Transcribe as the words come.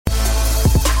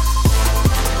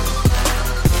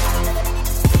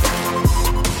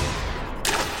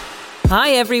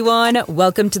Hi everyone,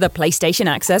 welcome to the PlayStation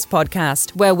Access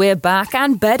podcast, where we're back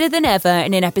and better than ever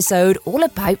in an episode all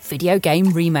about video game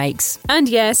remakes. And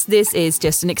yes, this is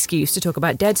just an excuse to talk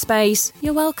about Dead Space.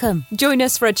 You're welcome. Join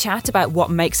us for a chat about what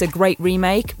makes a great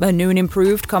remake, a new and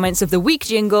improved comments of the week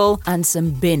jingle, and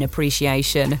some bin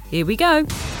appreciation. Here we go.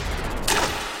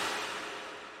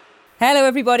 Hello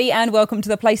everybody and welcome to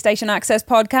the PlayStation Access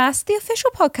podcast, the official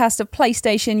podcast of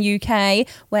PlayStation UK,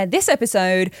 where this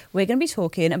episode we're going to be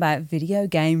talking about video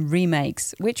game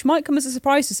remakes, which might come as a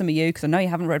surprise to some of you because I know you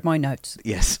haven't read my notes.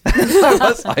 Yes,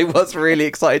 I was really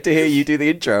excited to hear you do the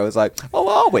intro. I was like, oh,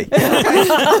 are we? Okay.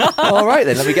 All right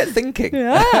then, let me get thinking.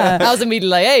 Yeah. I was immediately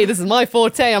like, hey, this is my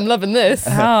forte, I'm loving this.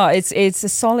 It's a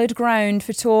solid ground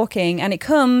for talking, and it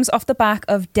comes off the back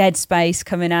of Dead Space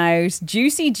coming out.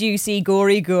 Juicy,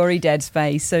 gory Dead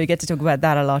Space, so we get to talk about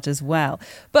that a lot as well.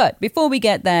 But before we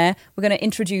get there, we're going to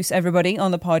introduce everybody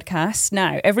on the podcast.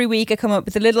 Now, every week I come up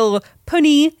with a little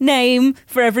punny name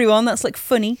for everyone that's like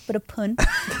funny, but a pun.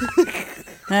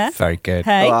 Huh? Very good.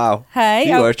 Hey. Wow. Hey.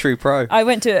 You are a true pro. I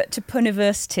went to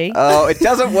Puniversity. Oh, it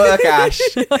doesn't work, Ash.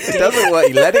 It doesn't work.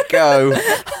 You let it go.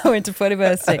 I went to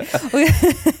Puniversity.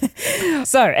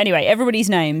 So, anyway, everybody's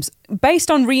names.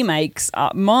 Based on remakes,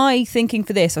 my thinking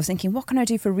for this, I was thinking, what can I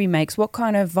do for remakes? What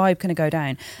kind of vibe can I go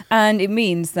down? And it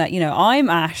means that, I'm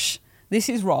Ash, this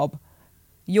is Rob,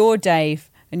 you're Dave,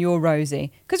 and you're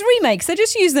Rosie. Because remakes, they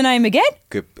just use the name again.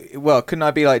 Good. Well, couldn't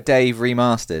I be like Dave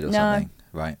Remastered or No. something?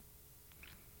 Right.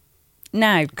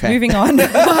 Now, Okay. moving on.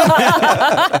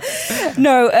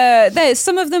 No, there's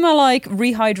some of them are like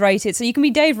rehydrated. So you can be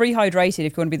Dave Rehydrated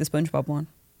if you want to be the SpongeBob one.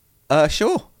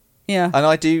 Sure. Yeah. And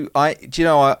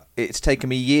it's taken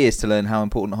me years to learn how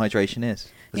important hydration is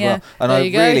as Yeah. well. And There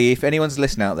you go. if anyone's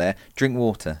listening out there, drink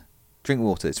water. Drink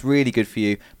water. It's really good for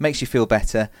you. Makes you feel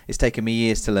better. It's taken me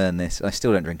years to learn this. I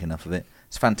still don't drink enough of it.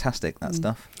 It's fantastic, that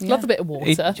stuff. Yeah. Love a bit of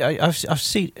water. I've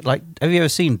seen, like, have you ever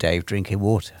seen Dave drinking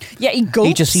water? Yeah, he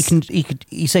gulps.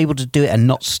 He's able to do it and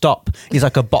not stop. He's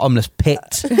like a bottomless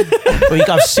pit.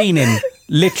 I've seen him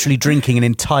literally drinking an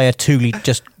entire 2 litre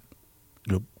just.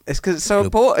 It's because it's so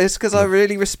important. It's because I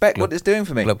really respect what it's doing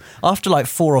for me. After like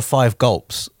 4 or 5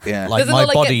 gulps, Yeah. like Doesn't my it,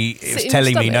 like, body sit is in your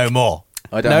telling me no stomach? more.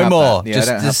 I don't no have more. that. Yeah, I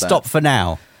don't have Just that. stop for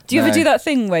now. Do you ever No. do that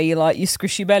thing where you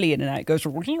squish your belly in and out? It goes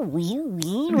with all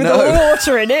the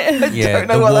water in it. Yeah, don't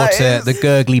know the what that water, is. the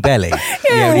gurgly belly.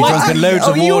 Yeah, you've what? drunk loads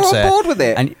of you were water. on board with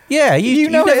it? And yeah, you've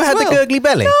know never it as had well. the gurgly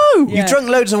belly. No. Yeah. You've drunk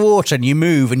loads of water and you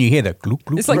move and you hear the gluk,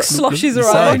 gluk, It's like gluk, gluk, sloshes gluk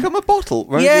around. sound. Like I'm a bottle.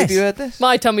 Rosie, Yes. have you heard this?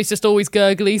 My tummy's just always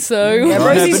gurgly, so... Yeah, No,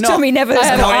 Rosie's but not- tummy never... I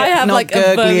have Not like a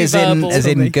gurgly very as in verbal as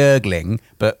tummy. in gurgling,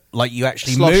 but like you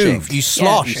actually Sloshing. move, you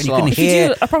slosh, you and you can slosh. If you hear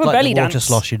do a proper like belly the water dance.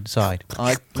 slosh inside.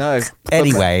 No.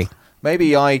 Anyway,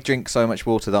 Maybe I drink so much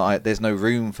water that there's no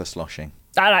room for sloshing.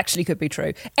 That actually could be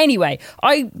true. Anyway,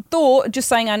 I thought just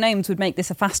saying our names would make this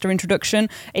a faster introduction.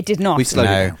 It did not. We slowed it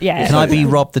no. down. Yeah. Can I be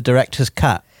Rob the director's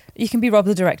cat? You can be Rob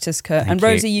the Director's Cut. Thank And you.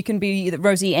 Rosie, you can be the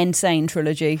Rosie Insane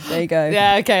Trilogy. There you go.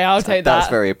 Yeah, okay, I'll take that. That's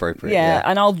very appropriate. Yeah,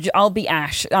 and I'll be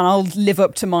Ash, and I'll live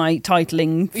up to my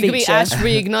titling feature. You could be Ash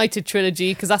Reignited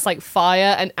Trilogy, because that's like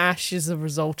fire, and Ash is a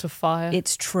result of fire.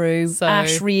 It's true. So-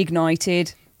 Ash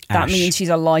Reignited. That Ash. means she's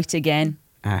a light again.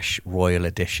 Ash Royal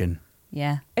Edition.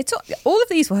 Yeah. It's all of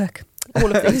these work.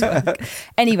 All of these work.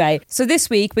 Anyway, so this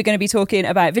week we're going to be talking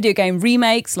about video game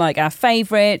remakes, like our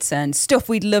favourites and stuff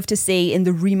we'd love to see in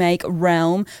the remake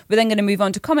realm. We're then going to move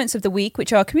on to comments of the week,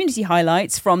 which are community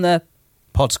highlights from the...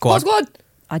 Pod Squad. Pod Squad!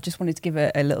 I just wanted to give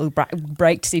a little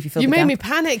break to see if you feel You the made gap. me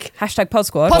panic. Hashtag Pod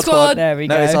Squad. Pod Squad! There we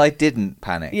No, go. it's I didn't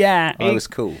panic. Yeah. I was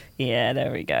cool. Yeah,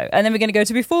 there we go. And then we're going to go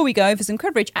to Before We Go for some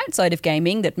coverage outside of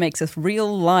gaming that makes us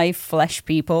real life flesh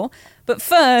people. But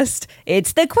first,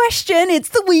 it's the question. It's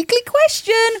the weekly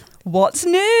question. What's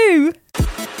new?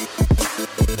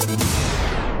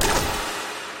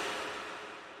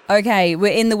 Okay,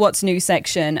 we're in the What's New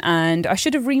section, and I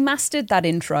should have remastered that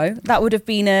intro. That would have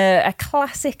been a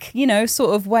classic,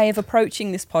 sort of way of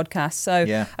approaching this podcast. So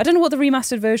Yeah. I don't know what the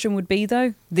remastered version would be,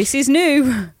 though. This is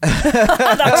new.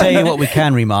 I'll tell you what we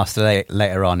can remaster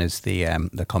later on is the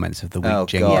comments of the week Oh,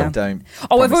 jingle. God, Yeah. don't. Oh, I've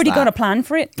promise already that. got a plan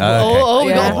for it. Oh,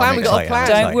 we got Yeah. a plan, we got a I'm plan.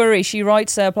 excited. Don't worry, she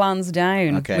writes her plans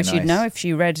down, Okay, which you'd nice. know if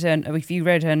you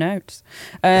read her notes.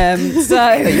 So,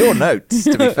 They're your notes,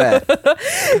 to be fair.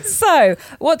 so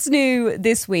what's new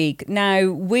this week? Now,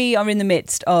 we are in the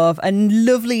midst of a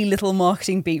lovely little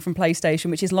marketing beat from PlayStation,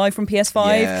 which is live from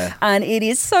PS5. Yeah. And it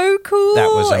is so cool.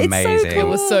 That was It's amazing. so cool. It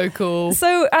was so cool.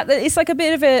 So it's like a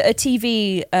bit of a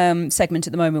TV segment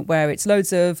at the moment where it's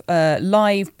loads of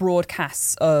live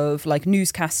broadcasts of like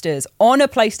newscasters on a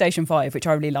PlayStation 5, which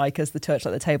I really like as the touch,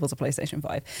 like the tables of PlayStation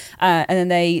 5. And then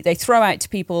they throw out to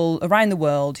people around the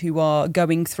world who are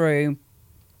going through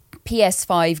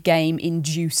PS5 game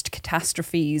induced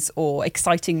catastrophes or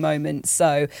exciting moments.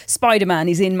 So Spider-Man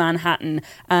is in Manhattan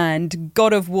and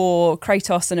God of War,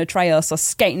 Kratos and Atreus are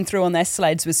skating through on their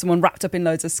sleds with someone wrapped up in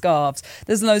loads of scarves.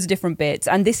 There's loads of different bits,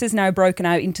 and this is now broken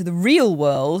out into the real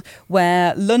world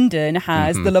where London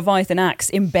has the Leviathan axe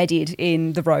embedded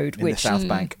in the road, In which the South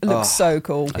Bank. looks so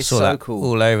cool. I It's saw so that cool.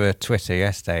 all over Twitter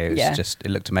yesterday. It was it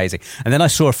looked amazing. And then I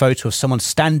saw a photo of someone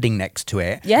standing next to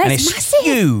it. Yeah, and it's it's massive.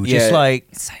 huge. Yeah. It's like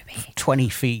It's so big. 20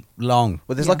 feet long.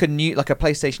 Well, there's like a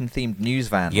PlayStation themed news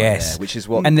van. Yes. Right there, which is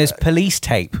what. And there's police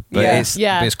tape, but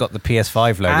Yeah. it's got the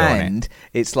PS5 logo on it. and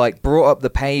it's like brought up the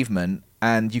pavement,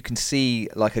 and you can see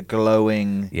like a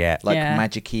glowing, Yeah.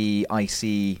 magic-y,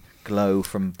 icy glow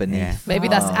from beneath. Yeah. Maybe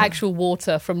that's Oh. actual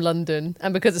water from London,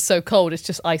 and because it's so cold, it's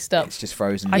just iced up. It's just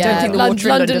frozen. I don't think the Lon- water in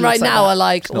London London right looks like now that. are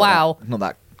like, It's not wow. not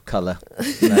that colour.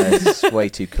 No, it's way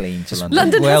too clean for London.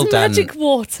 London Well has done. magic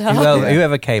water.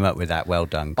 Whoever came up with that, well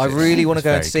done. I really want to It's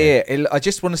go and very see it. I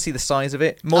just want to see the size of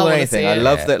it more I than wanna anything. see I it.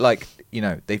 love Yeah.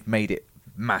 that, they've made it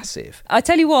massive. I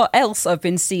tell you what else I've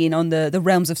been seeing on the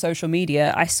realms of social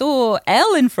media. I saw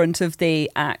Elle in front of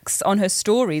the axe on her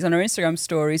stories, on her Instagram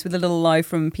stories, with a little live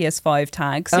from PS5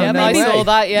 tags. Oh, Yeah, no I way. saw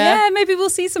that. Yeah. Maybe we'll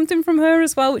see something from her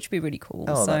as well, which would be really cool.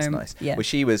 Oh, So, that's nice. Yeah. Well,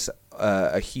 she was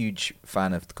a huge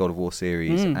fan of the God of War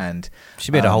series and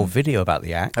She made a whole video about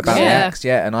the axe. about the Yeah. axe,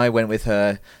 and I went with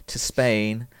her to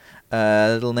Spain. A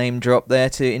little name drop there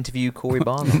to interview Corey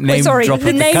Barlow. Name sorry, drop the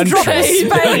of name drop of country.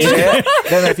 Spain. Yeah.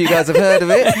 Don't know if you guys have heard of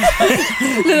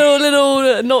it.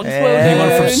 little not Yeah. well Anyone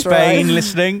from known. Spain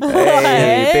listening?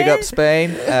 Hey, big up Spain.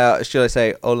 Should I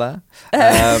say hola?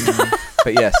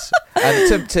 But yes,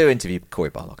 and to interview Corey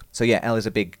Barlog. So yeah, Elle is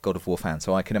a big God of War fan,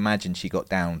 so I can imagine she got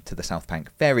down to the South Bank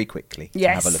very quickly to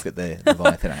Yes. have a look at the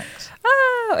Leviathan axe.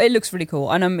 Oh, it looks really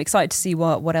cool, and I'm excited to see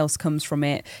what else comes from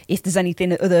it. If there's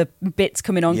anything other bits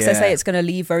coming on, because they Yeah. say it's going to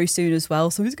leave very soon as well.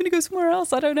 So who's going to go somewhere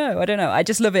else? I don't know. I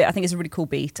just love it. I think it's a really cool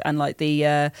beat, and like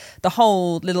the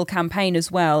whole little campaign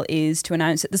as well is to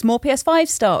announce that there's more PS5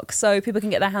 stock, so people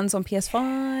can get their hands on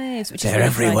PS5s, which is They're really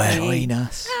everywhere. exciting. Join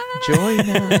us. Join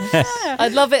us.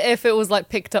 I'd love it if it was like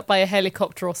picked up by a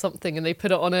helicopter or something, and they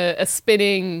put it on a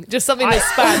spinning, just something that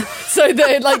span, so that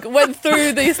it like went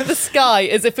through the sky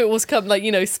as if it was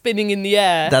spinning in the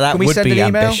air. That Can we would send be an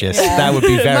email? ambitious. That would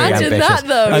be very Imagine ambitious. that,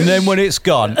 though. And then when it's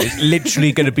gone, it's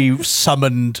literally going to be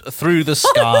summoned through the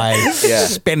sky, Yeah.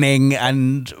 spinning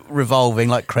and revolving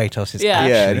like Kratos is Yeah.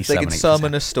 actually Yeah, and if they summoning could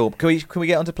summon to a storm, can we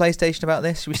get onto PlayStation about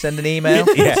this? Should we send an email?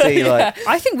 Yeah. See, like,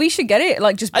 I think we should get it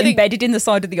like just I think- embedded in the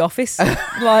side of the office.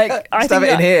 Like I Just think have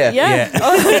it in here. Yeah.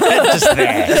 Just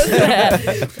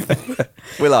there.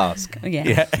 we'll ask.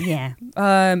 Yeah.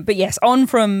 But yes, on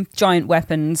from giant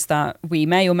weapons that we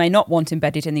may or may not want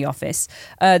embedded in the office.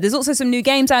 There's also some new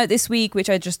games out this week, which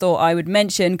I just thought I would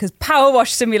mention because Power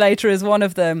Wash Simulator is one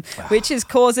of them, which is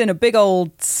causing a big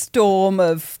old storm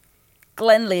of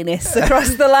cleanliness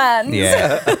across the land.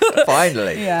 Yeah.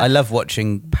 Finally. Yeah. I love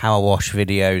watching power wash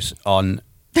videos on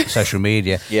social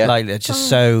media. Yeah. Like they're just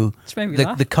so Just made me the,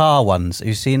 laugh. the car ones. Have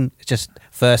you seen? Just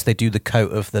first they do the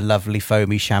coat of the lovely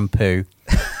foamy shampoo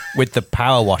with the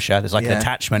power washer. There's like an Yeah.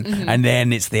 attachment, and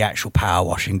then it's the actual power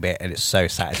washing bit, and it's so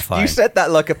satisfying. You said that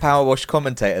like a Power Wash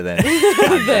commentator then.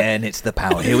 And then it's the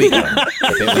power. Here we go.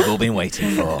 The bit we've all been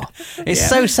waiting for. It's Yeah.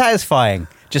 so satisfying.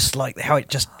 Just like how it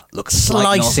just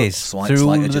slices through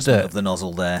all the adjustment dirt. of the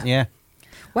nozzle there. Yeah.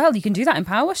 Well, you can do that in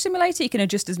Power Wash Simulator. You can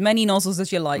adjust as many nozzles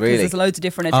as you like because Really? there's loads of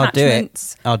different I'll do it.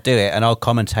 attachments. I'll do it, and I'll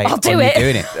commentate I'll do on it. you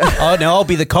doing it. Oh no, I'll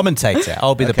be the commentator.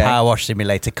 I'll be the Okay. Power Wash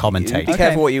Simulator Be commentator.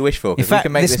 careful what you wish for. In 'cause we fact,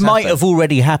 can make this might happen. have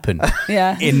already happened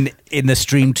Yeah. in the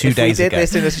stream 2 If days we did ago.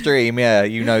 this in a stream,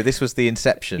 this was the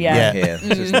inception Yeah. right here.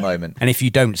 This is the moment. And if you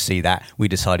don't see that, we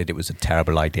decided it was a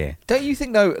terrible idea. Don't you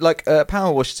think though, like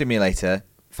Power Wash Simulator,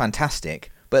 fantastic,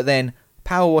 but then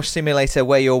Power Wash Simulator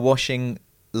where you're washing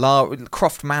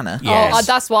Croft Manor. Yes. Oh,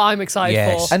 that's what I'm excited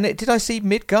Yes. for. And did I see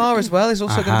Midgar as well? Is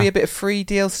also going to Uh-huh. be a bit of free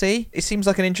DLC. It seems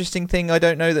like an interesting thing. I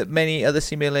don't know that many other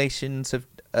simulations of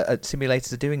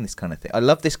simulators are doing this kind of thing. I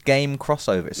love this game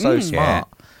crossover. It's so smart.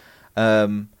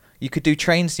 You could do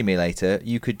Train Simulator.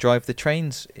 You could drive the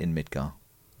trains in Midgar.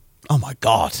 Oh my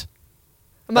god!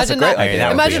 Imagine That's a that. great idea. That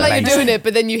would Imagine be like you're amazing. doing it,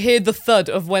 but then you hear the thud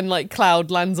of when like cloud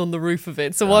lands on the roof of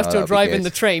it. So whilst you're that'd be driving good.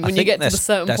 the train, when I you think get to the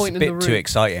certain point that's in the a bit too room,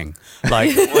 exciting.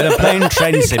 Like with a plane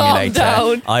train Calm simulator,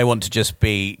 down. I want to just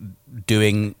be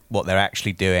doing what they're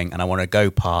actually doing, and I want to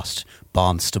go past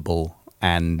Barnstable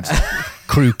and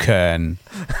Crewkern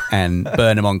and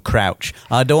Burnham on Crouch.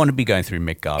 I don't want to be going through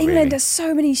Midgar. England really. has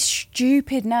so many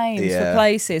stupid names Yeah. for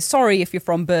places. Sorry if you're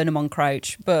from Burnham on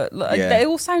Crouch, but like, Yeah. they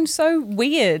all sound so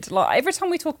weird. Like every time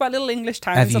we talk about little English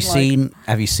towns, Have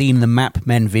you seen the Map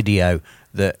Men video?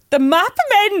 That the Map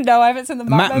Men? No, I haven't seen the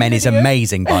Map Men is video.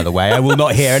 amazing, by the way. I will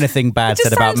not hear anything bad It just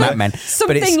said about sounds Map like Men.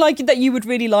 Something but it's, like that you would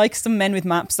really like, some men with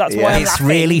maps. That's Yeah. why I'm it's laughing.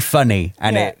 really funny,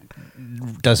 and Yeah. it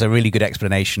does a really good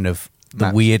explanation of the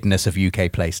Maps. weirdness of UK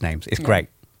place names. It's great.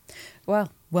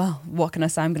 Well, what can I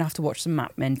say? I'm going to have to watch some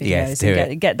Map Men videos Yes, do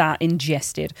and get that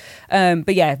ingested.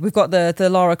 But yeah, we've got the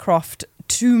Lara Croft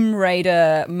Tomb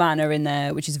Raider Manor in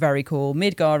there, which is very cool.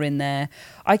 Midgar in there.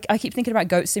 I keep thinking about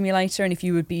Goat Simulator, and if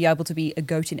you would be able to be a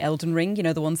goat in Elden Ring, you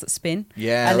know, the ones that spin.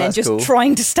 Yeah, and then that's just cool.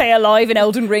 trying to stay alive in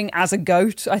Elden Ring as a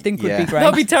goat, I think would Yeah. be great.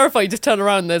 that'd be terrifying. You just turn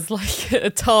around, and there's like a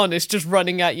tarnish just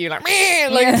running at you, like meh,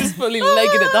 like Yeah. just fully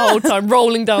legging it the whole time,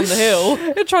 rolling down the hill.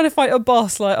 You're trying to fight a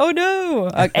boss, like, oh no.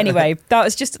 Anyway,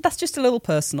 that's just a little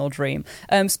personal dream.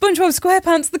 SpongeBob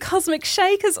SquarePants: The Cosmic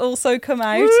Shake has also come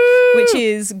out, which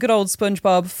is good old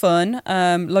SpongeBob fun.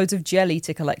 Loads of jelly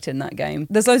to collect in that game.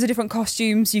 There's loads of different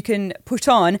costumes you can put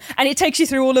on, and it takes you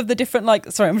through all of the different, like,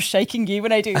 sorry, I'm shaking you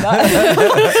when I do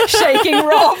that. Shaking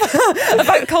Rob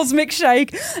about Cosmic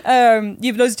Shake. You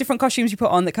have loads of different costumes you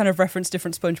put on that kind of reference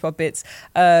different SpongeBob bits.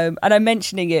 And I'm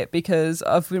mentioning it because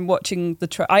I've been watching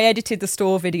I edited the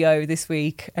store video this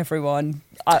week, everyone.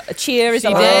 Cheer is She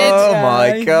allowed. did. Oh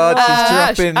my God, she's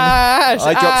Ash, dropping. Ash,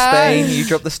 I dropped Ash. Spain, you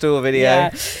dropped the store video.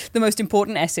 Yeah, the most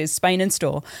important S's, Spain and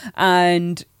store.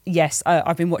 And yes,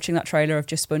 I've been watching that trailer of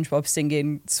just SpongeBob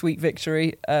singing Sweet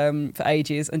Victory for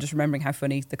ages and just remembering how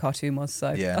funny the cartoon was.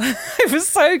 So Yeah. it was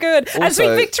so good. And Also-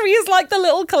 Sweet Victory is like the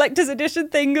little collector's edition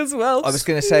thing as well. I was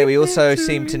going to say, we also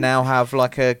seem to now have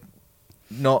like a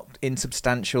not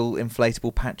insubstantial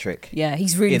inflatable Patrick. Yeah,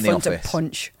 he's really in the fun to office.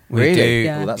 punch. We Really? do.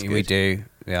 Yeah. Well, that's We good. do.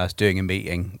 Yeah, I was doing a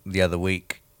meeting the other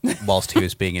week whilst he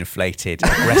was being inflated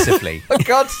aggressively. For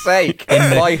God's sake.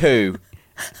 By who?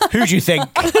 Who do you think?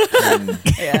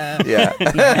 Yeah. Yeah.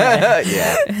 Yeah.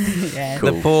 Yeah.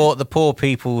 Cool. The poor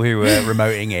people who were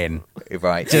remoting in.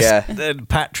 Right. Just Yeah.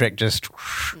 Patrick just.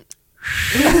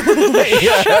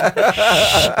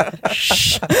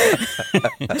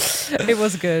 It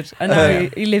was good. I know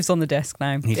he lives on the desk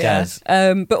now. He Yeah. does.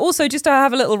 But also, just to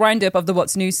have a little roundup of the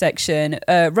What's New section,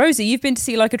 Rosie, you've been to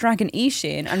see Like a Dragon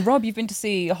Ishin, and Rob, you've been to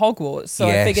see Hogwarts. So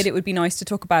I Yes. figured it would be nice to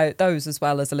talk about those as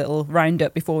well as a little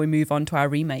roundup before we move on to our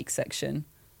remake section.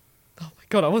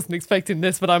 God, I wasn't expecting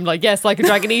this, but I'm like, yes, Like a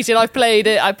Dragon Ishin. I've played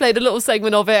it. I played a little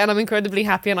segment of it, and I'm incredibly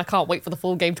happy. And I can't wait for the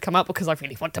full game to come out because I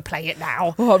really want to play it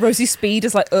now. Oh, Rosie's speed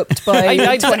is like upped by I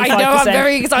know 25%. I'm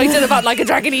very excited about Like a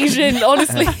Dragon Ishin,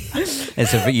 honestly.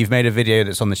 You've made a video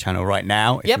that's on the channel right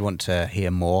now. If Yep. you want to hear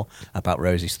more about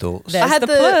Rosie's thoughts. There's I had the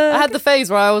the plug. I had the phase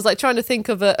where I was like trying to think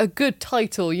of a good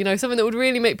title, you know, something that would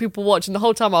really make people watch. And the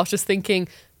whole time I was just thinking,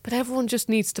 but everyone just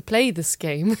needs to play this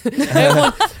game.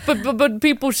 but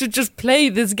people should just play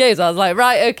this game. So I was like,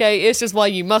 right, okay, it's just why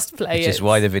you must play Which it. is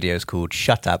why the video is called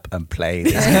 "Shut Up and Play."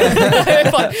 This.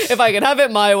 if I can have it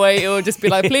my way, it would just be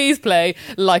like, please play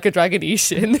Like a Dragon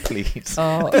Ishin. Please.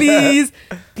 Oh,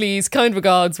 Please, kind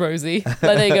regards, Rosie.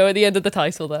 There you go, at the end of the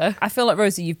title there. I feel like,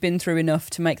 Rosie, you've been through enough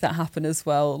to make that happen as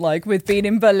well. Like with being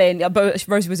in Berlin.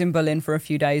 Rosie was in Berlin for a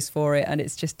few days for it, and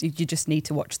it's just, you just need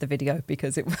to watch the video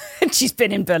because she's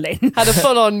been in Berlin. Had a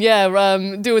full on,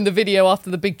 doing the video after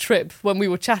the big trip when we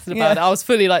were chatting about it. I was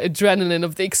fully like adrenaline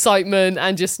of the excitement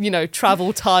and just,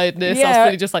 travel tiredness. I was Yeah.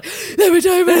 fully just like, let me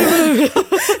do it.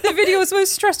 The video was the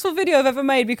most stressful video I've ever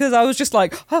made because I was just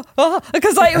like,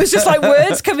 because it was just like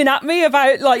words coming at me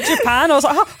about like Japan. I was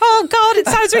like, oh God, it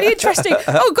sounds really interesting.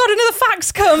 Oh God, another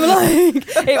fact's come.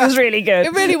 Like, it was really good.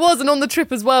 It really was. And on the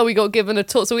trip as well, we got given a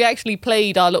tour. So we actually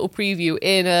played our little preview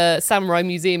in a samurai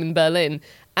museum in Berlin.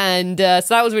 And so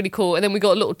that was really cool. And then we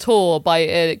got a little tour by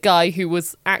a guy who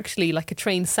was actually like a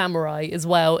trained samurai as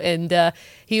well. And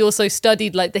he also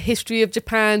studied like the history of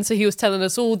Japan. So he was telling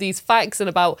us all these facts and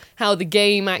about how the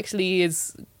game actually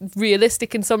is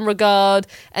realistic in some regard.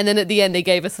 And then at the end, they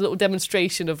gave us a little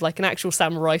demonstration of like an actual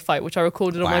samurai fight, which I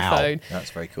recorded on my Wow. phone.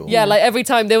 That's very cool. Yeah, like every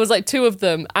time there was like two of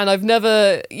them, and I've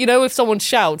never, if someone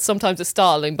shouts, sometimes it's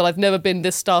startling, but I've never been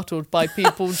this startled by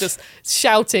people just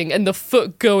shouting and the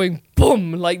foot going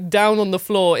boom, like down on the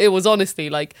floor. It was honestly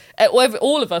like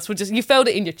all of us were just, you felt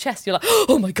it in your chest. You're like,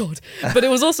 oh my God. But it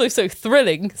was also so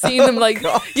thrilling seeing them like,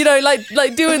 you know,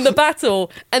 like doing the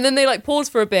battle, and then they like pause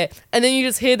for a bit, and then you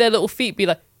just hear their little feet be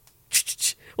like,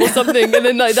 or something, and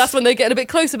then like that's when they get a bit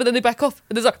closer, but then they back off,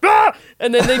 and there's like, ah!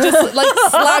 And then they just like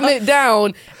slam it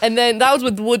down, and then that was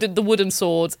with the wooden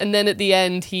swords, and then at the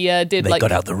end he did They like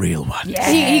got out the real one.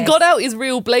 he got out his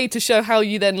real blade to show how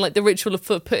you then like the ritual of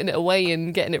putting it away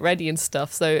and getting it ready and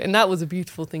stuff. So, and that was a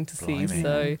beautiful thing to see. Blimey.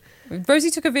 So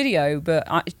Rosie took a video, but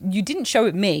you didn't show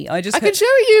it me. I I can show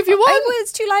it you if you want.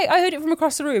 It's too late. I heard it from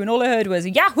across the room, and all I heard was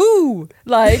Yahoo!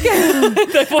 Like, and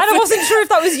I wasn't sure if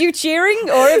that was you cheering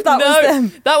or if that was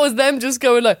them. That was them just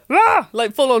going like, ah!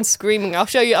 Like full on screaming. I'll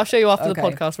show you after the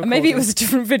podcast. And maybe it was a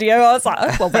different video. I was like,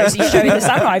 oh, well, Rosie's showing the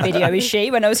samurai video, is she?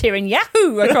 When I was hearing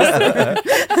Yahoo! Across the room.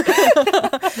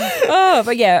 Oh,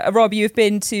 but yeah, Rob, you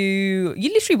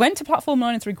literally went to Platform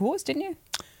 9 3/4, didn't you?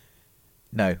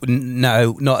 No.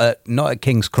 No, not at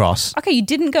King's Cross. Okay, you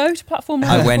didn't go to Platform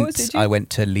 9 3/4, did you? I went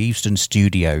to Leavesden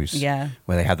Studios, Yeah.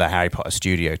 where they had the Harry Potter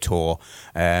studio tour,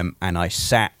 and I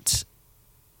sat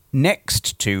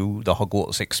next to the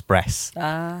Hogwarts Express.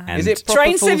 And Is it proper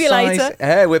Train full simulator? Size?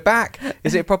 Hey, we're back.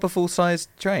 Is it a proper full-size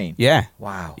train? Yeah.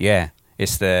 Wow. Yeah.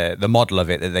 It's the model of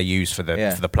it that they use for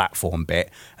the platform bit.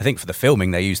 I think for the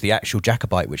filming they use the actual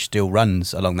Jacobite, which still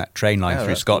runs along that train line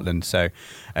through Scotland. Cool.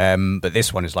 So, but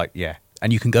this one is like, yeah.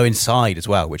 And you can go inside as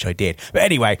well, which I did. But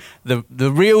anyway,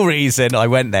 the real reason I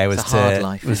went there was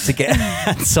to get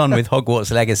hands-on with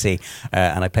Hogwarts Legacy.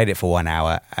 And I played it for 1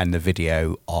 hour. And the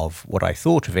video of what I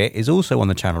thought of it is also on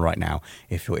the channel right now,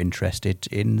 if you're interested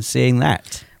in seeing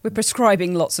that. We're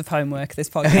prescribing lots of homework this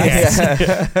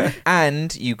podcast.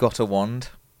 And you got a wand.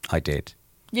 I did.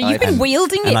 Yeah, you've been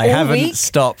wielding it and all I haven't week.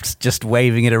 stopped just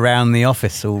waving it around the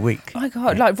office all week. Oh my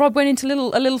God, like Rob went into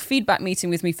a little feedback meeting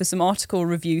with me for some article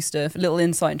review stuff, a little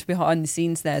insight into behind the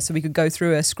scenes there, so we could go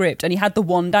through a script, and he had the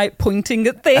wand out pointing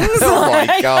at things. Oh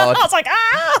my God. I was like,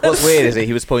 ah! What's weird is that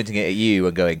he was pointing it at you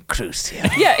and going, Crucio.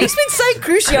 Yeah, he's been saying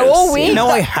Crucio all week. No,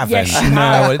 I haven't. Yes, you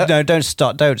no, don't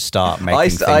start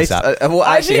making things up. What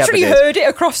I actually literally happened is- heard it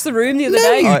across the room the other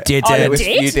day. you didn't. You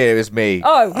did? did. It was me.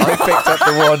 Oh. I picked up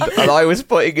the wand and I was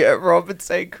pointing it at Rob and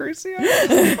saying, Crucio.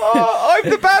 Oh, I'm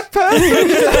the bad person.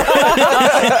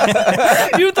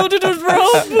 You thought it was Rob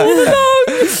all along.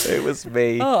 It was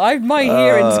me. Oh, my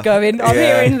hearing's going. I'm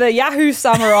hearing the Yahoo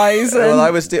samurais. Well, And I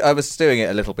was doing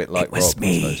it a little bit like It was Rob.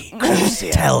 me. I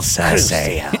suppose. Tell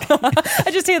Cersei.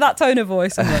 I just hear that tone of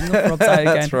voice and then Rob's out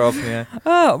again. That's Rob, yeah.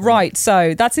 Oh, right.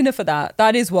 So that's enough of that.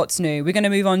 That is what's new. We're going to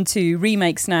move on to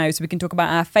remakes now, so we can talk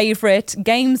about our favourite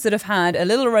games that have had a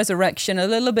little resurrection, a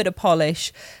little bit of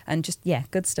polish, and just,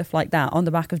 good stuff like that on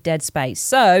the back of Dead Space.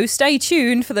 So stay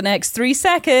tuned for the next 3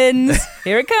 seconds.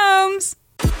 Here it comes.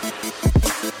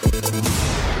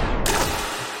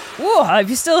 Whoa, I hope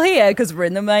you're still here because we're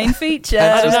in the main feature.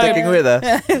 Thanks for sticking with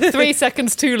us. 3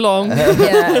 seconds too long.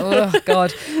 Yeah, oh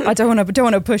God, I don't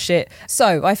want to push it.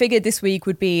 So I figured this week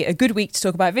would be a good week to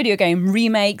talk about video game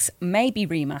remakes, maybe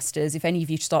remasters, if any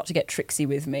of you start to get tricksy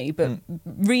with me. But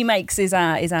remakes is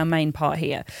our main part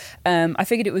here. I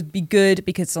figured it would be good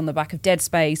because it's on the back of Dead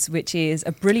Space, which is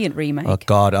a brilliant remake. Oh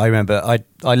God, I remember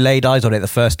I laid eyes on it the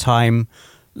first time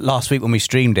last week when we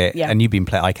streamed it, and you've been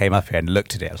playing. I came up here and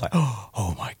looked at it. I was like,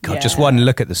 oh my God! Just one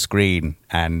look at the screen,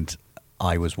 and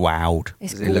I was wowed.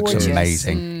 It looks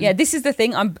amazing. Yeah, this is the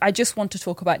thing. I just want to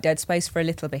talk about Dead Space for a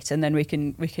little bit, and then we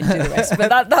can do the rest. But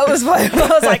that was why I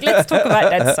was like, let's talk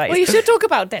about Dead Space. Well, you should talk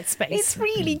about Dead Space. It's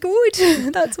really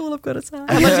good. That's all I've got to say.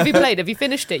 How much have you played? Have you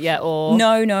finished it yet? Or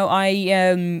No.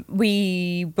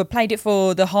 We played it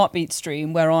for the heartbeat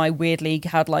stream, where I weirdly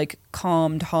had like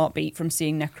calmed heartbeat from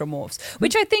seeing necromorphs,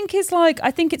 which I think is like, I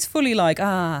think it's fully like,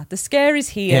 the scare is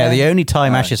here. Yeah, the only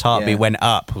time Ash's heartbeat went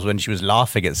up was when she was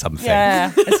laughing at something.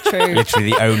 Yeah, it's true.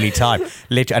 Literally the only time.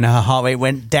 And her heart rate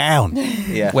went down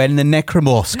when the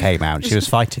necromorphs came out. She was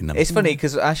fighting them. It's funny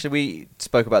because actually we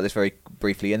spoke about this very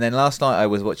briefly, and then last night I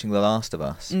was watching The Last of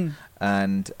Us,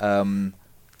 and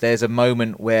there's a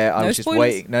moment where I was just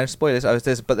waiting. No spoilers.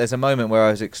 But there's a moment where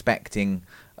I was expecting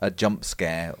a jump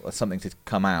scare or something to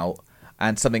come out,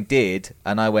 and something did,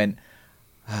 and I went,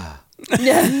 and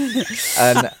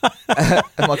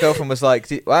my girlfriend was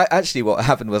like, actually what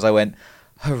happened was I went,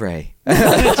 hooray. She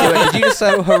went, did you just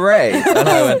say hooray? And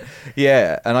I went,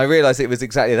 yeah. And I realised it was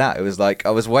exactly that. It was like, I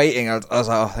was waiting. I was like,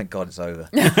 oh, thank God it's over.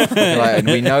 And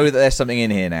we know that there's something in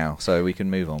here now, so we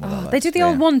can move on with our lives. They do the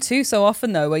old one too so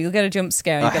often, though, where you'll get a jump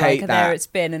scare and I you'll be hate like, that. there it's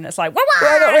been, and it's like, wah, wah!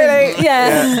 Well, not really.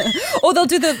 Yeah. Or they'll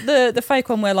do the fake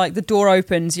one where, like, the door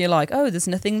opens, you're like, oh, there's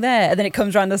nothing there, and then it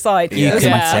comes around the side. You Those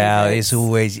can are my tell favourites. it's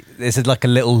always there's like a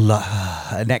little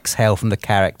an exhale from the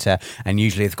character, and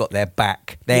usually they've got their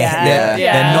back. They're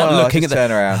not looking at the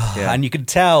turnaround. Yeah. and you can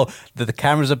tell that the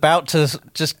camera's about to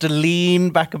lean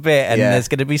back a bit, and there's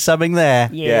going to be something there.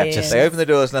 Yeah, Yeah. just they open the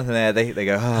door, there's nothing there. They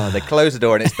go, they close the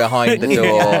door, and it's behind the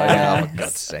door. Oh, for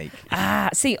God's sake.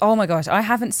 See, oh my gosh, I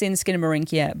haven't seen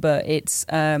Skinamarink yet, but it's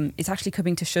actually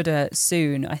coming to Shudder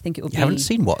soon. I think it will be. You haven't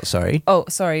seen what? Sorry. Oh,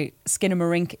 sorry,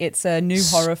 Skinamarink. It's a new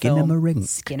horror film.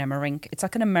 Skinamarink. Skinamarink. It's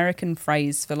like an American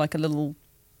phrase for like a little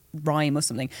rhyme or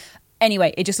something.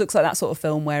 Anyway, it just looks like that sort of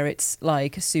film where it's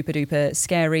like super duper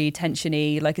scary,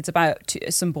 tensiony. Like it's about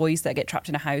some boys that get trapped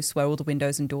in a house where all the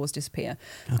windows and doors disappear.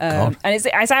 God. And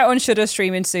it's out on Shudder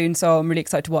streaming soon, so I'm really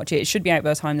excited to watch it. It should be out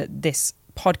by the time that this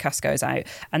podcast goes out,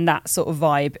 and that sort of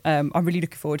vibe. I'm really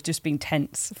looking forward to just being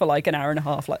tense for like an hour and a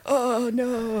half. Like, oh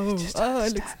no,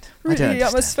 it looks really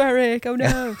atmospheric. Oh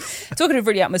no. Talking of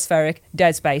really atmospheric,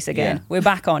 Dead Space again. Yeah. We're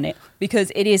back on it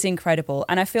because it is incredible,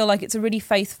 and I feel like it's a really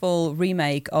faithful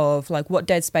remake of like what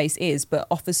Dead Space is, but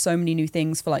offers so many new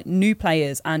things for like new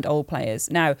players and old players.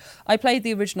 Now, I played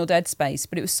the original Dead Space,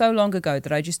 but it was so long ago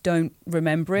that I just don't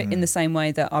remember it in the same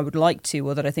way that I would like to,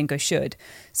 or that I think I should.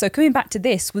 So coming back to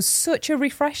this was such a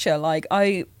refresher. Like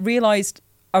I realised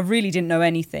I really didn't know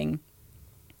anything,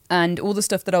 and all the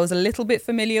stuff that I was a little bit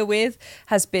familiar with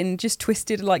has been just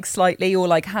twisted like slightly, or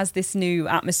like has this new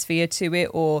atmosphere to it,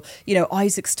 or you know,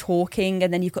 Isaac's talking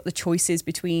and then you've got the choices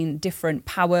between different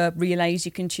power relays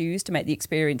you can choose to make the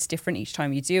experience different each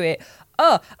time you do it.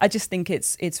 I just think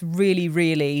it's really,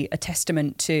 really a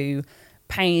testament to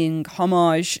paying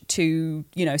homage to,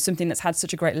 you know, something that's had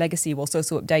such a great legacy, whilst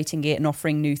also updating it and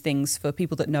offering new things for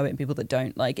people that know it and people that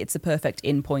don't. Like, it's a perfect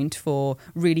in point for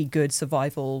really good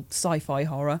survival sci-fi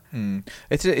horror.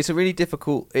 It's a really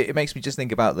difficult. It makes me just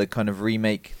think about the kind of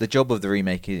remake. The job of the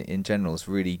remake in general is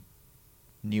really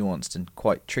nuanced and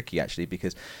quite tricky, actually,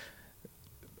 because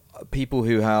people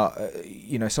who are,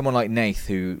 you know, someone like Nath,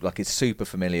 who like is super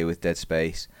familiar with Dead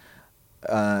Space.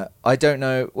 I don't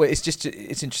know. Well, it's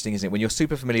interesting, isn't it? When you're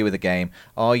super familiar with a game,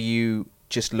 are you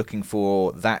just looking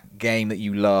for that game that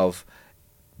you love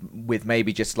with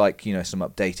maybe just like, you know, some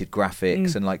updated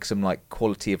graphics and like some like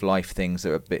quality of life things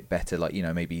that are a bit better, like, you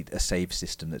know, maybe a save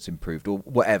system that's improved or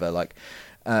whatever, like,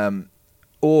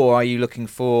 or are you looking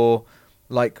for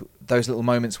like those little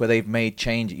moments where they've made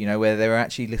change, you know, where there are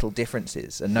actually little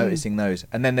differences and noticing those.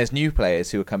 And then there's new players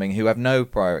who are coming who have no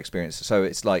prior experience, so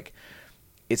it's like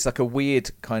a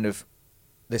weird kind of,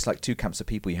 there's like two camps of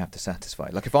people you have to satisfy.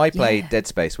 Like if I play Dead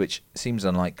Space, which seems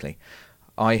unlikely,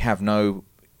 I have no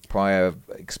prior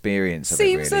experience of it,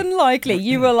 really. Seems unlikely.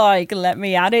 You were like, let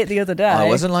me add it the other day. I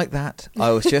wasn't like that.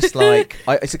 I was just like,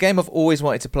 it's a game I've always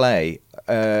wanted to play.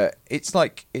 It's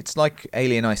like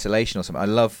Alien Isolation or something. I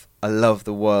love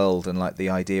the world and like the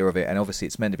idea of it, and obviously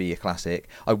it's meant to be a classic.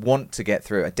 I want to get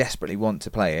through it. I desperately want to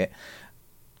play it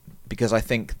because I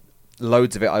think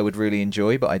loads of it I would really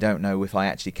enjoy, but I don't know if I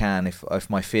actually can, if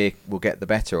my fear will get the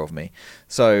better of me.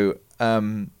 So,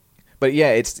 but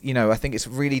yeah, it's, you know, I think it's a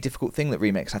really difficult thing that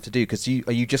remakes have to do, because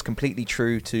are you just completely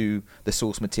true to the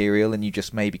source material and you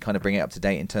just maybe kind of bring it up to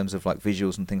date in terms of like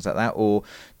visuals and things like that, or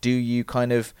do you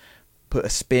kind of put a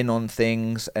spin on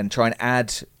things and try and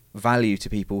add value to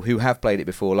people who have played it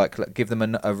before, like give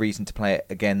them a reason to play it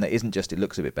again that isn't just it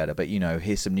looks a bit better, but, you know,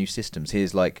 here's some new systems,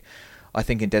 here's like, I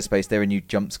think in Dead Space there are new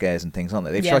jump scares and things, aren't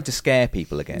there? They've tried to scare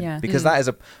people again, because that is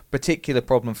a particular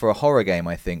problem for a horror game,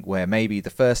 I think, where maybe the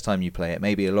first time you play it,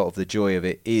 maybe a lot of the joy of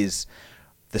it is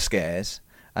the scares,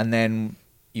 and then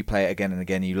you play it again and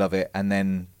again, you love it, and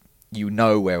then you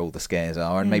know where all the scares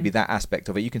are, and maybe that aspect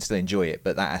of it, you can still enjoy it,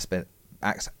 but that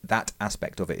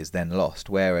aspect of it is then lost,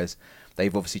 whereas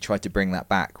they've obviously tried to bring that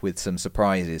back with some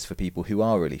surprises for people who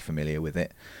are really familiar with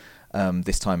it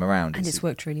this time around. And it's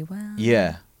worked really well.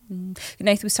 Yeah.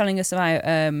 Nathan was telling us about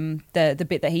the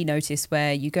bit that he noticed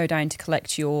where you go down to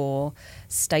collect your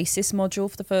stasis module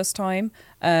for the first time.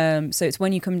 So it's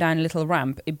when you come down a little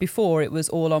ramp. Before it was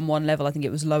all on one level. I think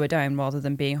it was lower down rather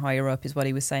than being higher up is what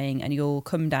he was saying. And you'll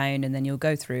come down and then you'll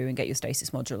go through and get your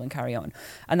stasis module and carry on.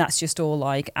 And that's just all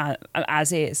like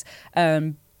as is.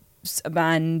 And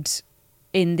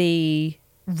in the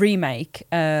remake,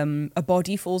 a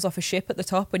body falls off a ship at the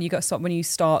top when you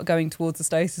start going towards the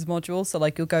stasis module. So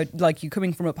like you're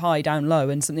coming from up high down low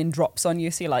and something drops on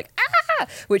you, so you're like, ah!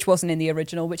 which wasn't in the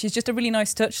original, which is just a really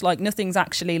nice touch. Like nothing's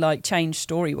actually like changed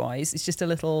story-wise. It's just a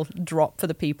little drop for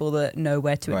the people that know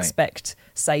where to expect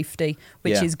safety,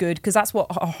 which is good, because that's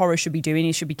what horror should be doing.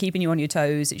 It should be keeping you on your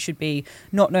toes. It should be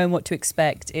not knowing what to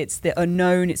expect. It's the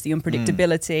unknown, it's the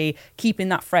unpredictability, keeping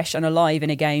that fresh and alive in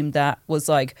a game that was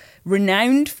like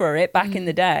renowned for it back in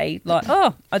the day. Like,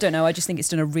 I don't know, I just think it's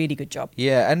done a really good job.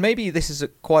 Yeah, and maybe this is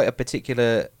quite a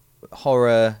particular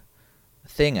horror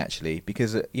thing, actually,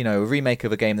 because, you know, a remake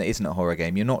of a game that isn't a horror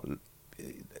game,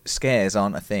 scares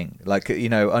aren't a thing. Like, you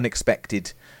know,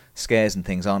 unexpected scares and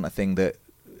things aren't a thing that,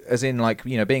 as in, like,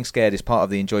 you know, being scared is part of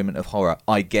the enjoyment of horror,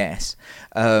 I guess.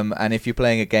 And if you're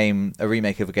playing a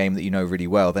remake of a game that you know really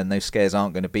well, then those scares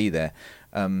aren't going to be there.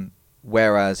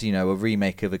 Whereas, you know, a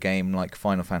remake of a game like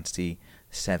Final Fantasy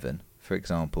VII, for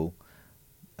example,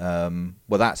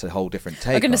 well, that's a whole different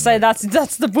take. I'm going to say that's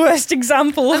the worst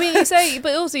example. I mean, you say,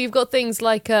 but also you've got things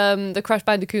like the Crash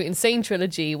Bandicoot Insane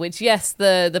trilogy, which, yes,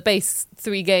 the base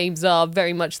 3 games are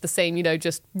very much the same, you know,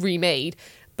 just remade.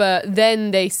 But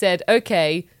then they said,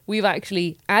 okay, we've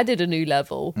actually added a new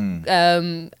level.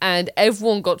 And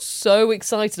everyone got so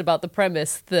excited about the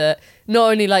premise that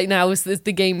not only like now is the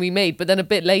game remade, but then a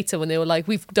bit later when they were like,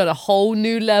 we've done a whole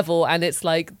new level and it's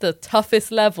like the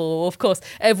toughest level. Of course,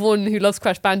 everyone who loves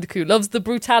Crash Bandicoot loves the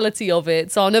brutality of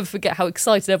it. So I'll never forget how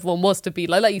excited everyone was to be.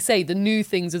 Like you say, the new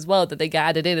things as well that they get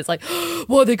added in. It's like,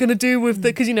 what are they going to do with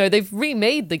because, you know, they've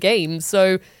remade the game.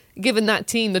 So given that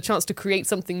team the chance to create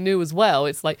something new as well,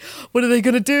 it's like, what are they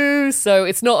going to do? So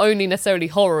it's not only necessarily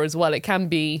horror as well, it can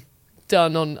be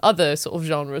done on other sort of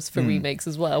genres for remakes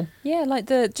as well. Yeah, like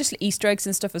the just Easter eggs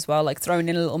and stuff as well, like throwing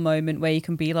in a little moment where you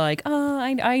can be like,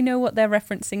 I know what they're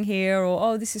referencing here,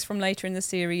 or this is from later in the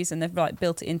series and they've like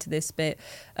built it into this bit.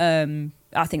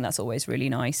 I think that's always really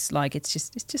nice. Like it's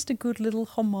just a good little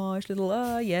homage,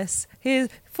 little yes, here's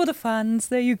for the fans,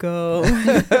 there you go.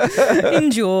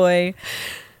 Enjoy.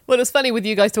 Well, it's funny with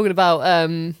you guys talking about,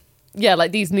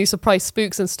 like these new surprise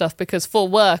spooks and stuff, because for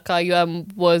work, I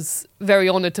was very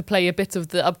honoured to play a bit of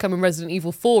the upcoming Resident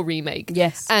Evil 4 remake.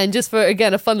 Yes. And just for,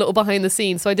 again, a fun little behind the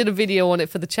scenes. So I did a video on it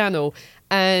for the channel.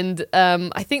 And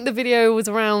I think the video was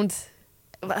around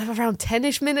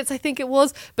 10-ish minutes, I think it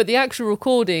was. But the actual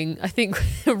recording, I think,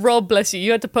 Rob, bless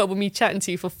you had to put up with me chatting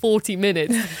to you for 40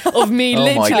 minutes of me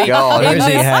literally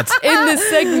in this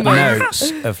segment.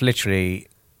 Notes of literally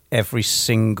every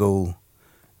single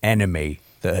enemy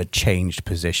that had changed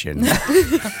position in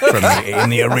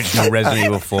the original Resident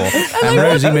Evil 4. And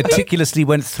Rosie meticulously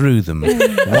went through them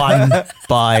one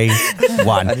by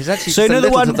one. So another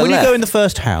one, when you go in the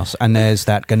first house and there's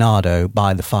that Ganado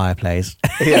by the fireplace,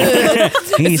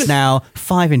 he's now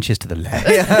 5 inches to the left.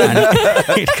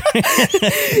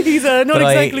 He's not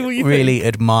exactly what you really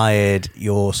admired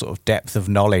your sort of depth of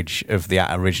knowledge of the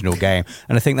original game.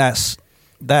 And I think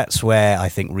that's where I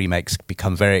think remakes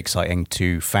become very exciting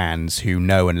to fans who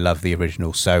know and love the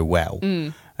original so well.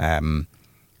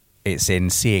 It's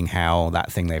in seeing how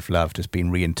that thing they've loved has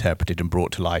been reinterpreted and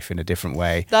brought to life in a different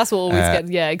way. That's what always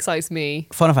excites me.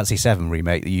 Final Fantasy VII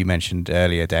remake that you mentioned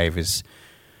earlier, Dave,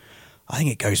 I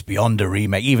think it goes beyond a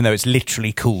remake, even though it's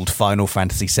literally called Final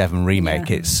Fantasy VII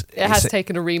Remake. Yeah. It has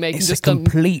taken a remake. It's and just a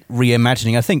complete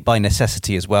reimagining, I think by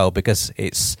necessity as well, because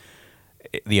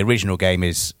the original game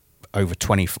is over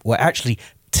 20. Well, actually,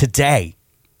 today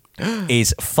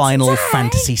is Final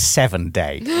Fantasy VII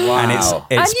Day. Wow. And it's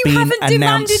and you been haven't announced,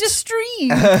 demanded a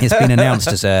stream. It's been announced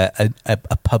as a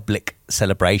public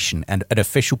celebration, and an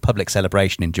official public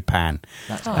celebration in Japan.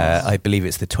 That's nice. I believe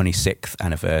it's the 26th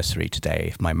anniversary today,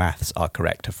 if my maths are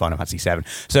correct, of Final Fantasy VII.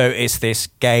 So it's this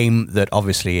game that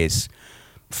obviously is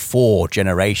 4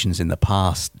 generations in the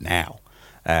past now.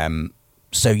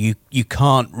 So you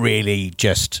can't really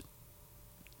just...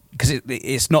 Because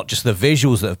it's not just the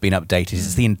visuals that have been updated,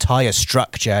 it's the entire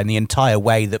structure and the entire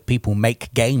way that people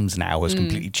make games now has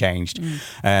completely changed.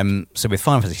 So with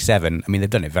Final Fantasy VII, I mean, they've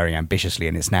done it very ambitiously,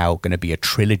 and it's now going to be a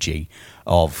trilogy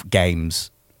of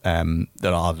games that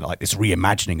are like this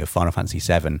reimagining of Final Fantasy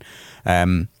VII.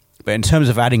 But in terms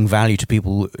of adding value to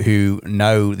people who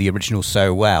know the original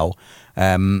so well,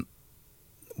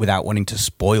 without wanting to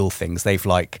spoil things, they've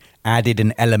like added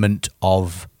an element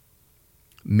of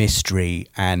mystery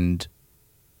and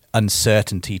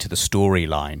uncertainty to the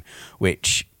storyline,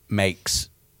 which makes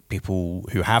people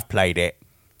who have played it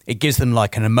gives them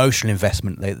like an emotional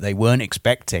investment that they weren't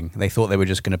expecting. They thought they were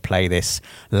just going to play this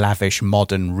lavish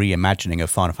modern reimagining of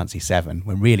Final Fantasy VII,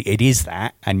 when really it is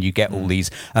that, and you get all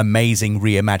these amazing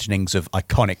reimaginings of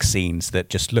iconic scenes that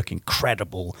just look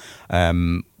incredible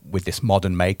with this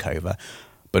modern makeover.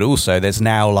 But also there's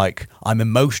now like, I'm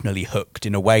emotionally hooked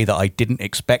in a way that I didn't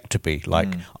expect to be. Like,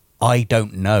 I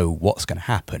don't know what's going to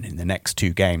happen in the next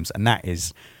 2 games, and that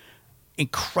is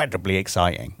incredibly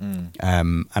exciting.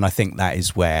 And I think that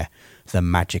is where the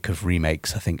magic of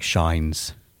remakes, I think,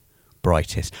 shines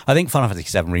brightest. I think Final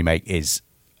Fantasy VII Remake is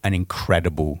an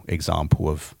incredible example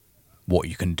of what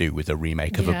you can do with a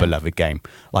remake of a beloved game,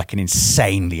 like an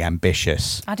insanely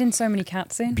ambitious, Add in so many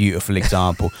cats in. beautiful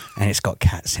example, and it's got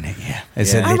cats in it.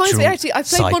 It's a That reminds me, literal actually, I played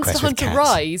side Monster quest with Hunter cats.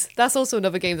 Rise. That's also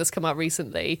another game that's come out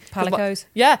recently. 'Cause Palicos.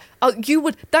 Yeah, you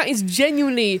would. That is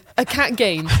genuinely a cat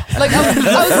game. Like I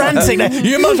was Ranting there.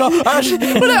 You must not. Well,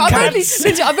 no,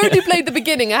 I've only played the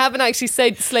beginning. I haven't actually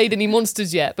slayed any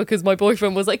monsters yet because my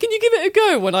boyfriend was like, "Can you give it a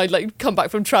go?" When I like come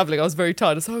back from traveling, I was very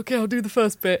tired. I was like, "Okay, I'll do the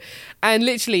first bit," and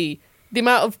literally. The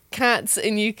amount of cats,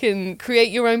 and you can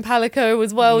create your own palico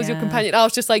as well as your companion. I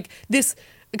was just like, this,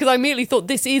 because I immediately thought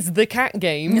this is the cat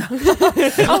game.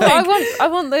 I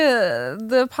want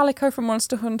the Palico from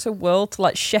Monster Hunter World to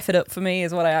like chef it up for me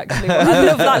is what I actually want. I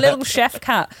love that little chef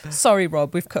cat. Sorry,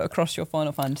 Rob, we've cut across your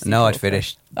Final Fantasy. No, I'd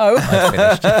finished. Oh,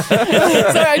 I'd finished.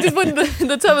 Sorry, I just wanted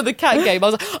the term of the cat game. I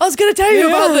was like, I was going to tell you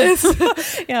about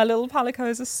this. yeah, little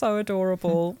Palicos are so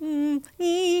adorable.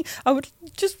 I would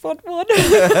just want one.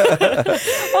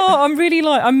 I'm really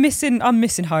I'm missing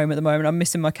home at the moment. I'm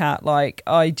missing my cat. Like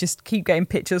I just keep getting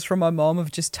pictures from my mom of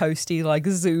just Toasty like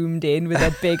zoomed in with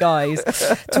her big eyes.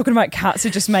 Talking about cats,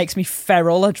 it just makes me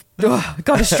feral. I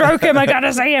gotta stroke him. I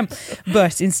gotta see him.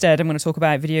 But instead, I'm going to talk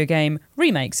about video game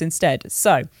remakes instead.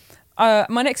 So.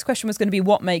 My next question was going to be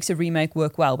what makes a remake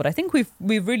work well, but I think we've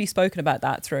really spoken about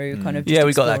that through kind of just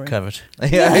we got that exploring. covered.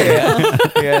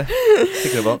 yeah.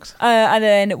 Tick the box. And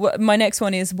then my next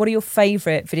one is, what are your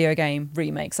favourite video game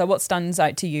remakes? So what stands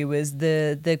out to you as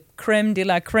the creme de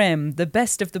la creme, the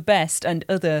best of the best, and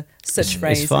other such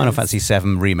phrases? It's Final Fantasy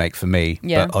VII Remake for me,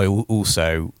 Yeah. but I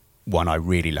also, one I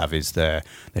really love is the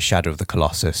Shadow of the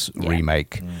Colossus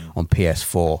remake on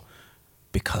PS4.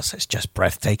 Because it's just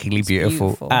breathtakingly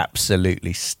beautiful.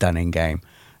 Absolutely stunning game.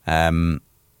 The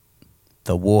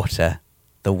water,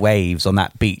 the waves on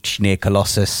that beach near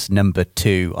Colossus number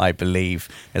 2, I believe.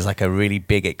 There's like a really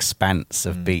big expanse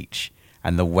of beach,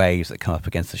 and the waves that come up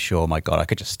against the shore. My God, I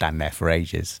could just stand there for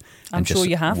ages. I'm sure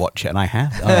you have. Watch it, and I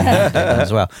have done that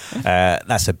as well.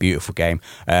 That's a beautiful game.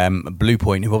 Blue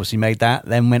Point, who obviously made that,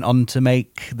 then went on to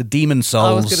make the Demon Souls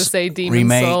I was going to say Demon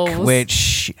remake, Souls.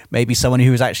 which maybe someone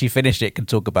who has actually finished it can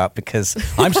talk about, because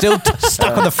I'm still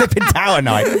stuck on the flipping Tower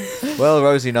Knight. Well,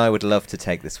 Rosie and I would love to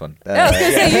take this one. I was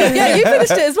going to say, you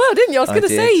finished it as well, didn't you? I was going to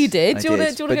say you did. I Do you want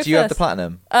did. to go But first? do you have the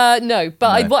platinum? No,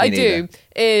 but No, what I me do neither.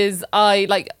 is I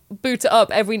like boot it up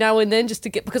every now and then just to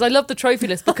get, because I love the trophy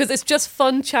list because it's just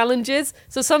fun challenges.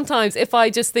 So sometimes if I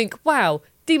just think, wow,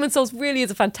 Demon Souls really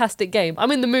is a fantastic game,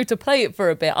 I'm in the mood to play it for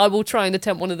a bit, I will try and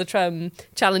attempt one of the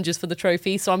challenges for the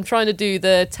trophy. So I'm trying to do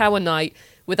the Tower Knight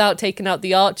without taking out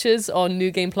the archers on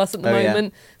New Game Plus at the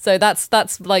moment. So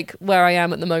that's like where I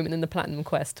am at the moment in the Platinum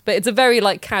Quest. But it's a very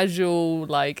like casual,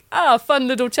 like fun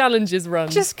little challenges run.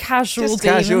 Just casual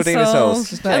Demon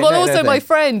Souls. Just And also my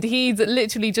friend, he's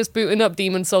literally just booting up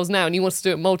Demon Souls now, and he wants to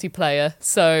do it multiplayer.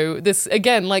 So this,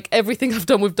 again, like everything I've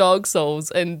done with Dark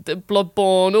Souls and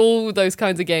Bloodborne, all those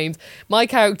kinds of games, my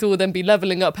character will then be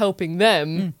leveling up, helping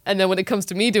them. And then when it comes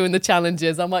to me doing the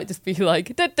challenges, I might just be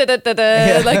like, like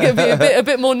it'd be a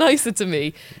bit more nicer to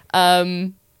me.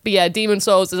 But yeah, Demon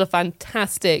Souls is a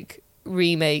fantastic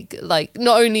remake. Like,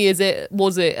 not only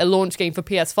was it a launch game for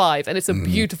PS5, and it's a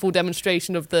beautiful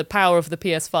demonstration of the power of the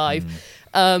PS5.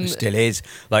 It still is.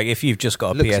 Like, if you've just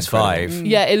got a PS5,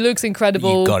 Yeah, it looks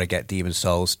incredible. you've got to get Demon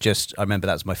Souls. I remember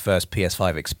that was my first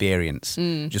PS5 experience.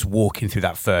 Just walking through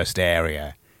that first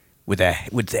area with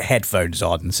the headphones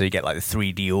on, so you get like the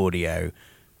 3D audio.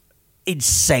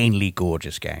 Insanely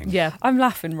gorgeous game. Yeah. I'm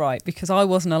laughing, right, because I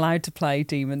wasn't allowed to play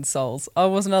Demon Souls. I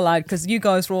wasn't allowed because you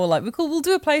guys were all like, we'll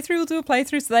do a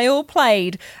playthrough. So they all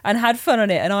played and had fun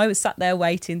on it. And I was sat there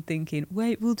waiting, thinking,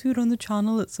 wait, we'll do it on the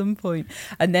channel at some point.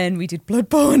 And then we did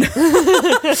Bloodborne.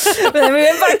 But then we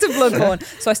went back to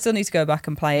Bloodborne. So I still need to go back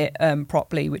and play it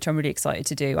properly, which I'm really excited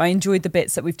to do. I enjoyed the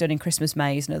bits that we've done in Christmas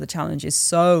Maze and other challenges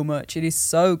so much. It is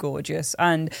so gorgeous.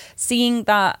 And seeing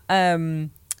that...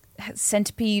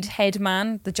 centipede head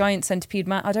man, the giant centipede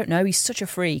man, I don't know, he's such a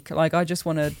freak. Like, I just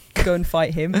want to go and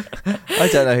fight him. I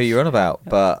don't know who you're on about,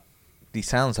 but he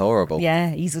sounds horrible.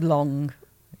 Yeah, he's long.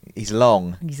 He's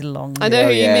long. I know who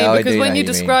you yeah, mean, I because do when know you who you mean.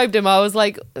 described him, I was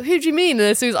like, who do you mean? And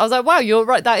as soon as I was like, wow, you're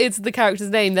right, that is the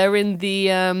character's name. They're in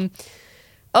the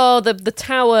the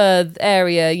tower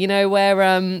area, you know, where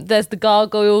there's the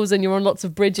gargoyles and you're on lots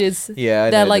of bridges. Yeah, I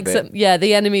they're know like the bit.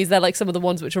 the enemies, they're like some of the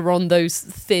ones which are on those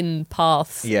thin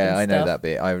paths. Yeah, and I know stuff. that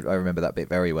bit. I remember that bit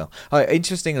very well.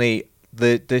 Interestingly,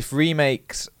 the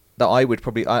remakes that I would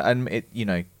probably, I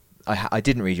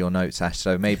didn't read your notes, Ash,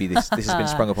 so maybe this has been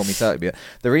sprung upon me totally. But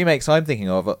the remakes I'm thinking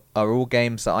of are all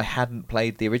games that I hadn't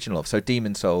played the original of. So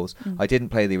Demon Souls, I didn't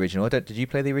play the original. Did you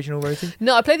play the original, Rosie?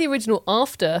 No, I played the original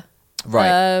after.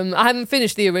 Right. I haven't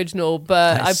finished the original,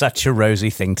 but That's such a Rosie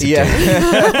thing to do.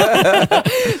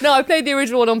 No, I played the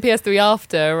original one on PS3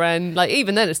 after, and like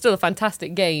even then, it's still a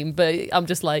fantastic game. But I'm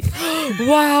just like,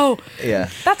 wow.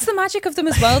 Yeah. That's the magic of them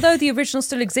as well, though. The original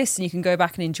still exists, and you can go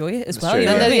back and enjoy it as That's well. true, You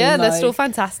know what I Yeah, mean? they're Like, still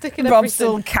fantastic and Rob's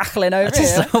everything. still cackling over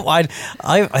here.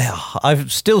 I'm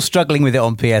still struggling with it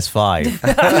on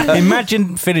PS5.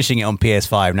 Imagine finishing it on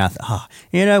PS5 now.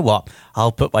 You know what?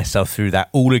 I'll put myself through that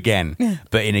all again,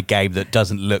 but in a game that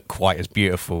doesn't look quite as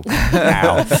beautiful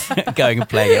now. Going and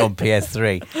playing it on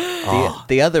PS3.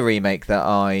 The other remake that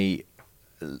I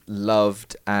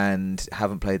loved and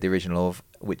haven't played the original of,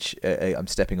 which I'm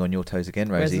stepping on your toes again,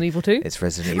 Rosie. Resident Evil 2? It's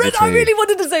Resident Evil 2. I really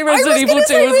wanted to say Resident Evil 2 gonna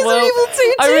say as Resident well. Evil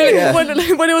 2 I really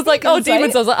Yeah. when it was like, Don't say Demon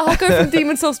it. Souls, I was like, I'll go from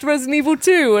Demon Souls to Resident Evil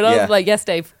 2, and I Yeah. was like, yes,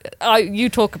 Dave, you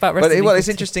talk about Resident Evil. Well, it's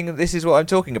 2. interesting. This is what I'm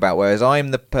talking about. Whereas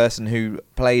I'm the person who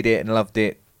played it and loved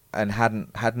it and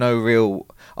had no real.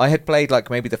 I had played like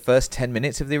maybe the first 10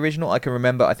 minutes of the original. I can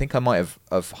remember. I think I might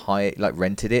have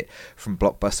rented it from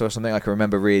Blockbuster or something. I can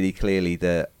remember really clearly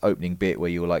the opening bit where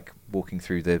you were like walking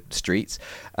through the streets.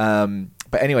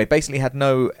 But anyway, basically had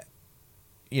no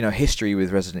history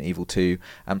with Resident Evil 2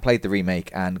 and played the remake,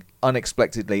 and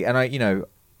unexpectedly, and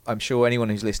I'm sure anyone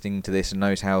who's listening to this and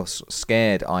knows how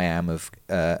scared I am of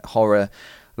horror,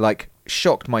 like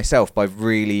shocked myself by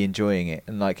really enjoying it,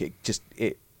 and like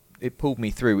it pulled me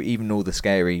through even all the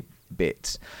scary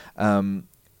bits.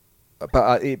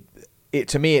 But it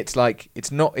to me it's like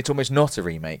it's almost not a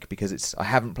remake because I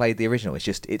haven't played the original. It's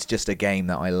just a game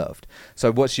that I loved.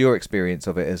 So what's your experience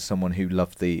of it as someone who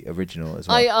loved the original as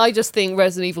well? I just think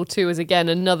Resident Evil 2 is again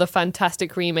another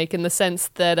fantastic remake in the sense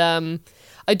that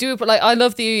I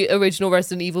love the original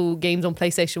Resident Evil games on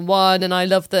PlayStation 1, and I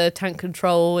love the tank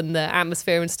control and the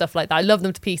atmosphere and stuff like that. I love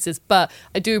them to pieces, but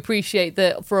I do appreciate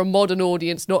that for a modern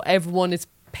audience, not everyone is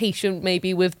patient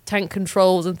maybe with tank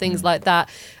controls and things like that.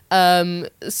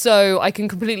 So I can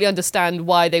completely understand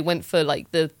why they went for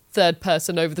like the third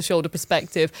person over the shoulder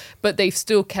perspective, but they've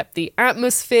still kept the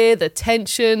atmosphere, the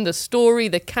tension, the story,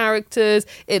 the characters.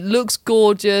 It looks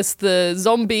gorgeous. The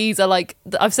zombies are like,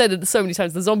 I've said it so many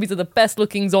times, the zombies are the best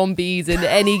looking zombies in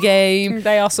any game.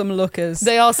 They are some lookers.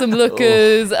 They are some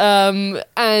lookers. And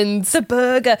the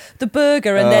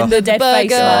burger, and then the dead face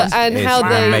burger man. and It's how an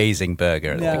they amazing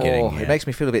burger at the beginning. It makes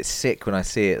me feel a bit sick when I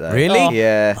see it though. Really?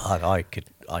 Yeah.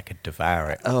 I could devour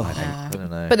it. I don't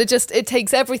know. But it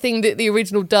takes everything that the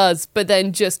original does, but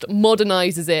then just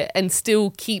modernizes it and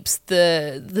still keeps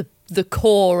the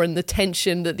core and the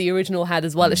tension that the original had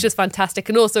as well. It's just fantastic.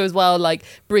 And also as well, like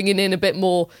bringing in a bit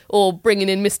more, or bringing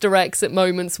in Mr. X at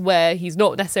moments where he's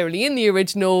not necessarily in the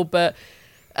original, but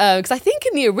because I think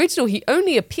in the original he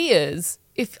only appears,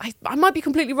 if I might be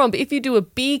completely wrong, but if you do a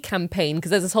B campaign,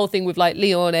 because there's this whole thing with like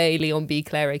Leon A, Leon B,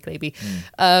 Claire A, Claire B.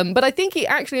 But I think he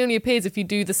actually only appears if you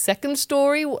do the second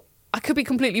story. I could be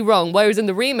completely wrong. Whereas in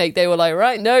the remake, they were like,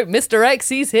 right, no, Mr. X,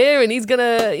 he's here and he's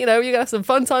gonna, you're gonna have some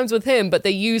fun times with him. But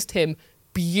they used him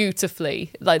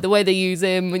beautifully, like the way they use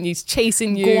him when he's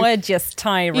chasing you. Gorgeous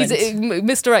tyrant.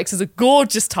 Mr. X is a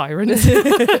gorgeous tyrant.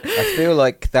 I feel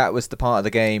like that was the part of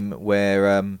the game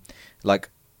where,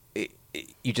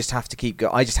 you just have to keep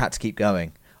going. I just had to keep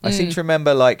going. I seem to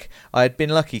remember, like, I had been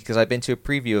lucky because I'd been to a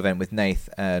preview event with Nath,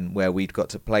 and where we'd got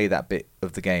to play that bit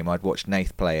of the game. I'd watched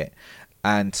Nath play it,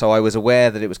 and so I was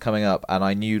aware that it was coming up, and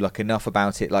I knew like enough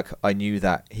about it. Like, I knew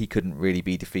that he couldn't really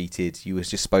be defeated. You was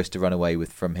just supposed to run away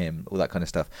from him, all that kind of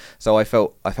stuff. So I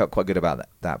felt quite good about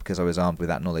that because I was armed with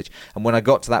that knowledge. And when I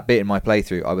got to that bit in my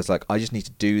playthrough, I was like, I just need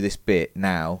to do this bit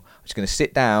now. I'm just going to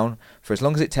sit down for as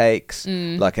long as it takes,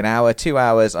 like an hour, 2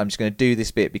 hours. I'm just going to do this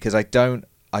bit because I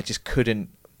just couldn't.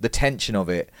 The tension of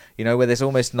it, where there's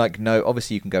almost like no.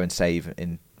 Obviously, you can go and save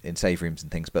in save rooms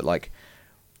and things, but like,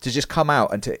 to just come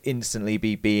out and to instantly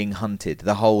be being hunted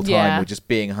the whole time, Yeah. we're just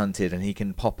being hunted, and he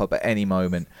can pop up at any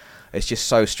moment. It's just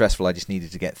so stressful. I just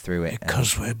needed to get through it.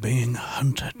 Because we're being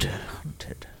hunted.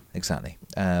 Exactly.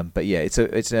 But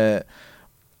yeah,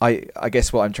 I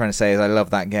guess what I'm trying to say is I love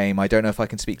that game. I don't know if I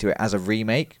can speak to it as a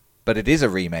remake, but it is a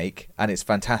remake, and it's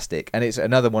fantastic. And it's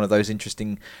another one of those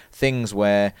interesting things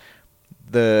where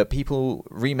the people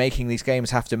remaking these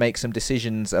games have to make some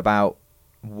decisions about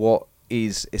what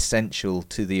is essential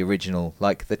to the original,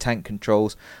 like the tank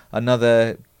controls.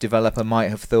 Another developer might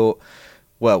have thought,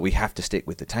 well, we have to stick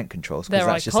with the tank controls because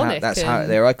They're that's just how iconic that's how and-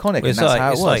 they're iconic, and It's that's like, how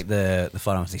it it's was. like the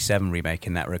Final Fantasy VII remake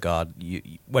in that regard.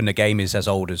 When the game is as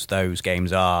old as those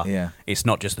games are, Yeah. it's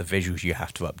not just the visuals you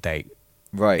have to update.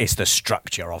 Right. It's the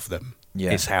structure of them.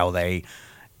 Yeah. It's how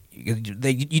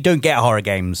you don't get horror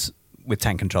games with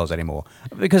tank controls anymore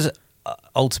because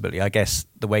ultimately, I guess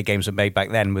the way games were made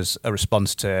back then was a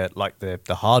response to like the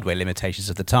hardware limitations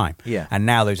of the time. Yeah. And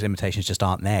now those limitations just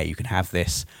aren't there. You can have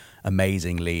this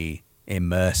amazingly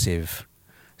immersive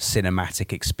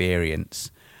cinematic experience.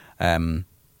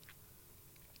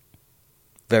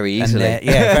 Very easily.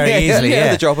 Very easily.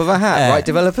 The drop of a hat, right,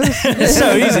 developers? It's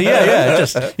so easy,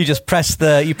 you just press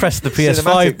the PS5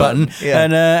 Cinematic button, yeah.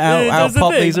 and it out does the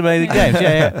pop thing. these amazing games.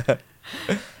 Yeah.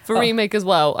 For Remake as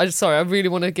well, I really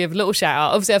want to give a little shout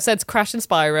out. Obviously, I've said Crash and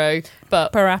Spyro,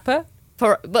 but Parappa.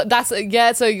 that's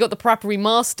so you got the Parappa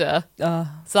remaster.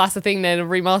 So that's the thing then, a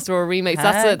remaster or a remake.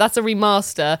 So that's a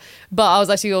remaster. But I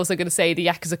was actually also going to say the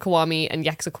Yakuza Kiwami and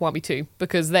Yakuza Kiwami 2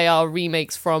 because they are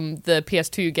remakes from the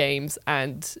PS2 games,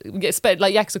 and like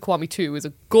Yakuza Kiwami 2 is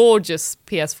a gorgeous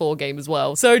PS4 game as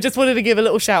well. So just wanted to give a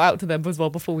little shout out to them as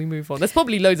well before we move on. There's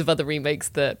probably loads of other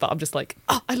remakes but I'm just like,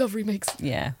 I love remakes.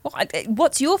 Yeah.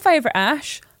 What's your favourite,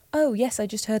 Ash? Oh, yes, I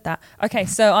just heard that. Okay,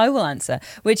 so I will answer,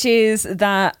 which is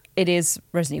that it is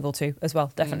Resident Evil 2 as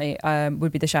well, definitely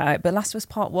would be the shout out. But Last of Us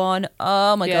Part 1,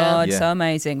 oh my God, Yeah. so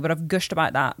amazing. But I've gushed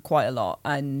about that quite a lot,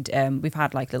 and we've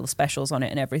had like little specials on it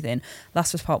and everything.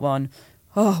 Last of Us Part 1,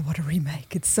 oh, what a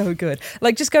remake. It's so good.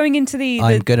 Like just going into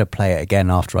I'm gonna play it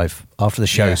again after the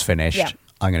show's finished. Yeah.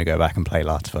 I'm gonna go back and play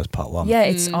Last of Us Part 1. Yeah,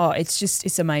 it's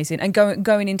amazing, and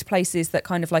going into places that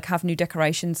kind of like have new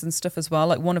decorations and stuff as well.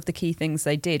 Like one of the key things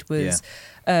they did was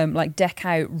like deck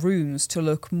out rooms to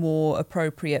look more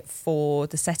appropriate for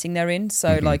the setting they're in.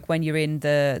 So like when you're in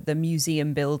the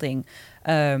museum building,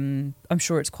 I'm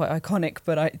sure it's quite iconic,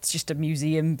 but it's just a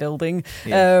museum building.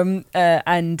 And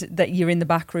that you're in the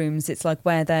back rooms, it's like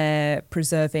where they're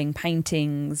preserving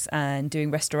paintings and doing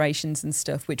restorations and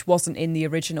stuff, which wasn't in the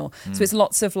original. So it's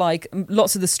lots of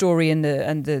the story and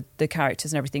the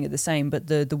characters and everything are the same, but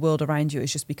the world around you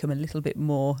has just become a little bit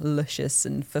more luscious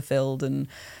and fulfilled, and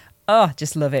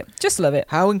just love it. Just love it.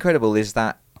 How incredible is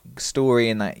that story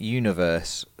in that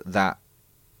universe that,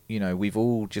 we've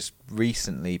all just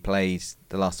recently played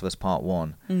The Last of Us Part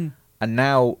 1. And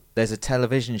now there's a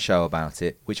television show about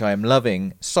it, which I am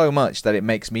loving so much that it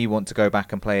makes me want to go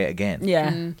back and play it again.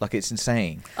 Yeah. Like, it's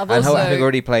insane. Having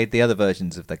already played the other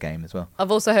versions of the game as well.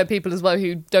 I've also heard people as well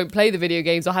who don't play the video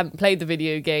games or haven't played the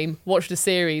video game, watch the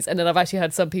series, and then I've actually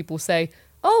heard some people say,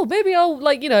 oh, maybe I'll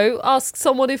ask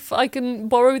someone if I can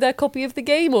borrow their copy of the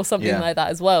game or something like that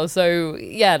as well. So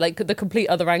yeah, like the complete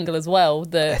other angle as well.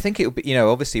 I think it would be,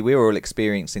 obviously we were all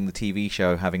experiencing the TV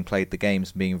show, having played the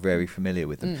games and being very familiar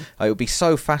with them. It would be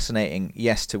so fascinating,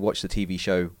 yes, to watch the TV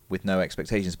show with no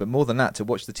expectations, but more than that, to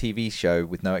watch the TV show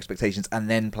with no expectations and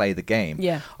then play the game.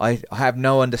 Yeah. I have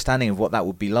no understanding of what that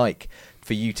would be like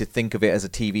for you to think of it as a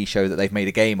TV show that they've made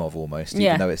a game of almost,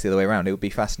 even though it's the other way around. It would be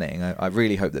fascinating. I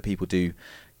really hope that people do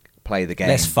play the game.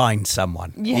 Let's find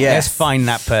someone. Yes. Let's find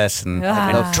that person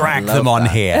and drag love them on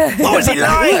that. here. What was it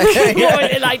like? What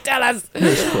was it like? Tell us.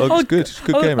 It's good. It's a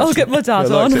good game. I'll get my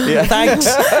dad on. Thanks.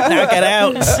 Now get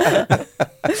out.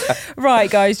 Right,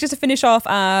 guys, just to finish off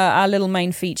our little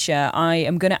main feature, I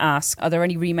am going to ask, are there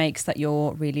any remakes that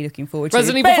you're really looking forward to?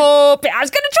 Resident Evil 4. I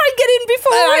was going to try and get in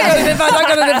before it. I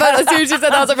got an event as soon as you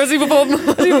said that. I was like, Resident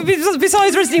Evil 4.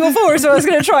 Besides Resident Evil 4 is what I was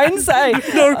going to try and say.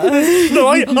 No,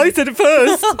 I said it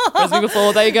first. Resident Evil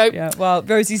 4, there you go. Yeah, well,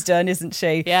 Rosie's done, isn't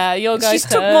she? Yeah, your guys' She's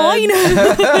took turn. mine.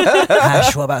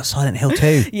 Ash, what about Silent Hill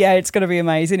 2? Yeah, it's going to be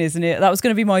amazing, isn't it? That was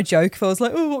going to be my joke if I was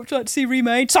like, oh, what would you like to see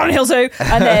remade? Silent Hill 2.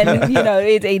 And then,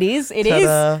 it is. It is.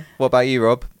 Ta-da. What about you,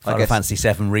 Rob? Final Fantasy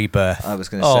VII Rebirth. I was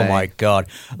going to Oh say. my God.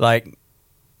 Like,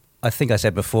 I think I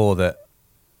said before that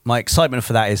my excitement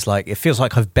for that is like, it feels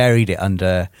like I've buried it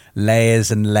under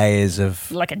layers and layers of...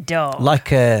 Like a dog.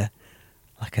 Like a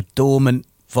dormant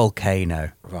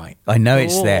volcano. Right. I know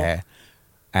it's Oh. there.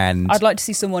 And I'd like to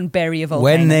see someone bury a volcano.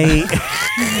 when they...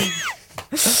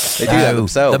 They do that No,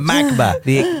 themselves. The magma.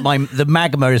 The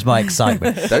magma is my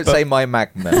excitement. Don't say my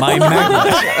magma. My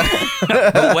magma.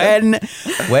 But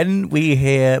when we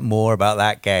hear more about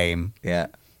that game, Yeah.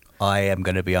 I am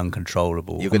going to be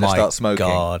uncontrollable. You're going to My start smoking.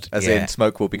 God, as yeah. in,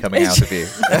 smoke will be coming out of you.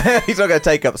 He's not going to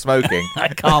take up smoking. I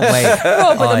can't wait.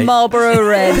 Rob with a Marlboro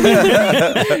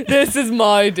Red. This is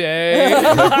my day.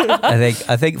 I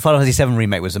think Final Fantasy VII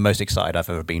Remake was the most excited I've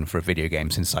ever been for a video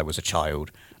game since I was a child.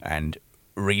 And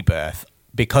Rebirth,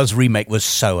 because Remake was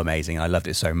so amazing, I loved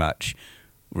it so much.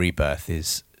 Rebirth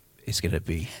is going to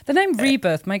be... The name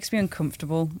Rebirth makes me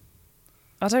uncomfortable.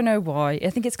 I don't know why. I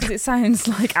think it's because it sounds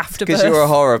like afterbirth. Because you're a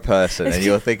horror person and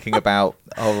you're thinking about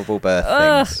horrible birth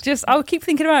things. I'll keep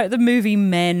thinking about the movie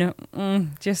Men.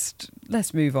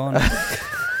 Let's move on.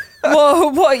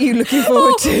 What are you looking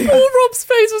forward to? Poor Rob's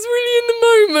face was really in the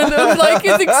moment of like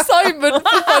his excitement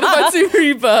for Final Fantasy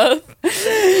Rebirth.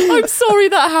 I'm sorry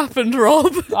that happened,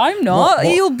 Rob. I'm not. What?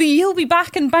 He'll be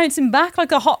back and bouncing back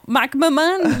like a hot magma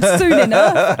man soon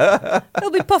enough.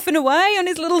 He'll be puffing away on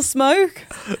his little smoke.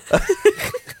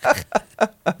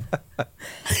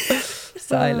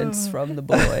 Silence from the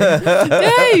boy.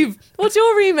 Dave, what's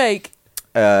your remake?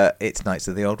 It's Knights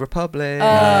of the Old Republic.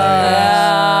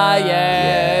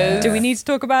 Yes. Do we need to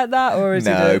talk about that, or is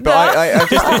No, it? but I'm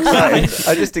just excited.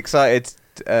 I'm just excited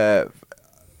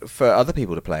for other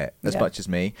people to play it as much as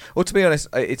me. Or to be honest,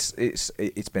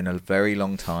 it's been a very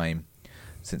long time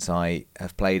since I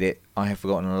have played it. I have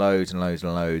forgotten loads and loads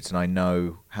and loads, and I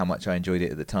know how much I enjoyed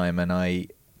it at the time, and I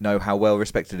know how well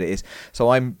respected it is. So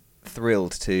I'm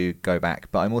thrilled to go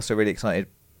back, but I'm also really excited.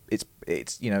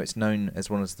 It's known as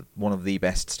one of the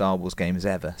best Star Wars games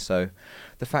ever. So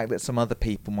the fact that some other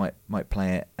people might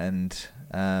play it and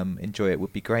enjoy it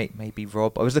would be great. Maybe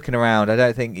Rob. I was looking around. I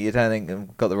don't think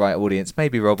I've got the right audience.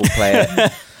 Maybe Rob will play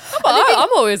it. I'm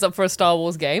always up for a Star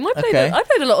Wars game. I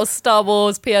played a lot of Star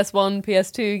Wars PS1,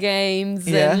 PS2 games,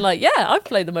 and I've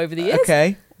played them over the years.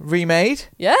 Okay, remade.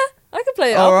 Yeah, I can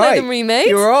play. All I'll right. play them remade.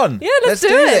 You're on. Yeah, let's do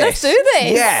it. Let's do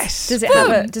this. Yes. Does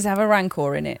it have a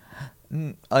rancor in it?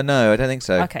 No, I don't think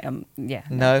so. Okay, yeah.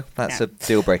 No, that's a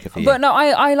deal breaker for you. But no,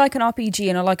 I like an RPG,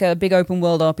 and I like a big open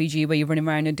world RPG where you're running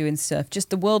around and doing stuff. Just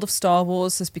the world of Star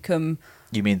Wars has become...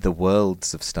 You mean the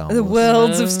worlds of Star Wars? The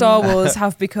worlds of Star Wars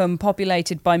have become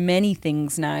populated by many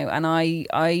things now, and I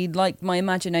like my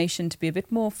imagination to be a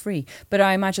bit more free. But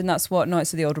I imagine that's what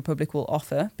Knights of the Old Republic will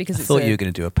offer, because I thought you were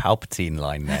going to do a Palpatine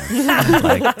line then.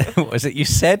 Like, what was it you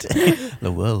said?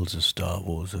 The worlds of Star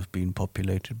Wars have been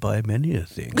populated by many a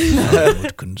thing I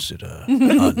would consider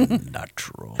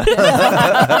unnatural.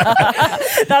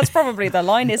 That's probably the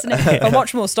line, isn't it? If I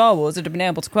watch more Star Wars, I'd have been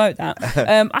able to quote that.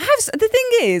 The thing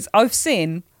is, I've seen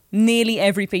nearly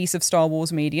every piece of Star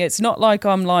Wars media. It's not like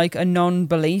I'm like a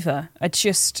non-believer. I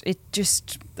just need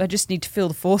to feel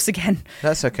the Force again.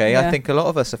 That's okay. Yeah. I think a lot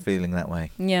of us are feeling that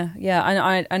way. Yeah.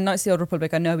 And Knights of the Old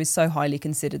Republic, I know, is so highly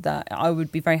considered that I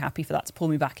would be very happy for that to pull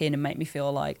me back in and make me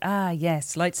feel like,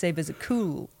 yes, lightsabers are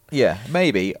cool. Yeah,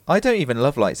 maybe. I don't even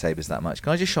love lightsabers that much.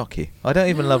 Can I just shock you? I don't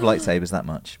even love lightsabers that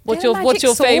much. What's They're your magic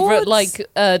favourite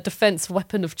swords. defense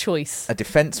weapon of choice? A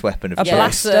defense weapon of A choice.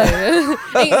 blaster.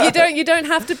 you don't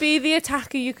have to be the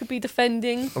attacker. You could be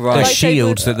defending. Right. The Lightsaber-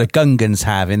 shields that the Gungans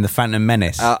have in the Phantom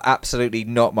Menace. Absolutely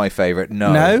not my favourite.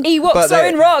 No. No? Ewoks But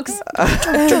throwing rocks.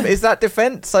 Is that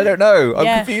defense? I don't know. I'm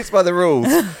Yeah. confused by the rules.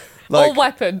 Or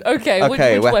weapon. Okay, which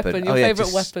weapon? Your Oh, yeah,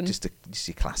 favourite weapon? Just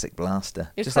your classic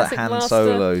blaster. Your just like classic Han blaster?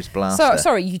 Solo's blaster.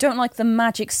 Sorry, you don't like the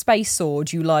magic space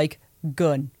sword, you like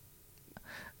gun.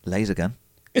 Laser gun.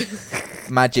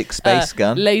 Magic space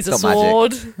gun. Laser It's not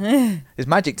magic. sword. It's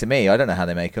magic to me. I don't know how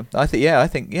they make them. I think. Yeah.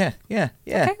 Okay,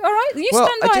 all right, you Well,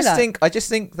 stand by that. I just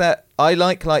think that I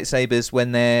like lightsabers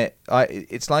when they're.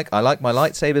 It's like I like my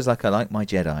lightsabers like I like my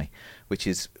Jedi, which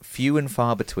is few and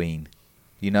far between.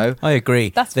 You know. I agree.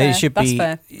 That's They fair. should That's be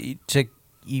fair. to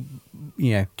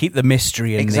keep the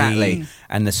mystery and Exactly.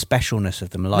 and the specialness of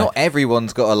them. Like Not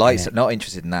everyone's got a lightsaber. Yeah. Not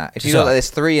interested in that. If you So- got like,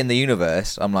 there's 3 in the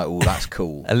universe, I'm like, oh, that's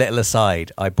cool. a little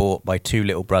aside, I bought my 2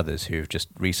 little brothers who've just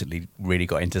recently really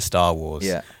got into Star Wars.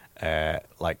 Yeah.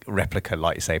 Like replica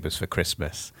lightsabers for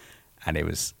Christmas, and it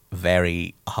was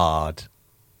very hard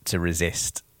to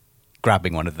resist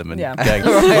grabbing one of them and Yeah. going.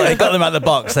 When I got them out of the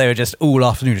box, they were just all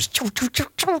afternoon just.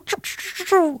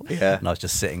 Yeah. And I was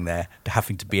just sitting there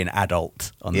having to be an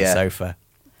adult on the Yeah. sofa.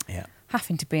 Yeah.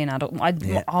 Having to be an adult.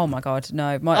 Yeah. Oh my god,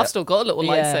 no. I've still got a little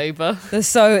Yeah.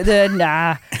 lightsaber.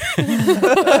 Nah.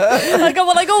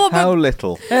 How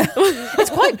little? It's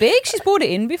quite big. She's brought it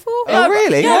in before. Oh,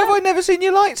 really? yeah. Have I never seen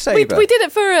your lightsaber? We did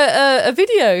it for a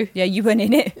video. Yeah, you went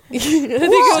in it. I think it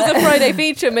was a Friday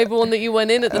feature, maybe one that you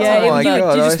went in at the Yeah, time. Oh my you,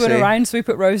 God, you just I went see. around, so we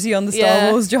put Rosie on the Star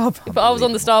Yeah. Wars job. But I was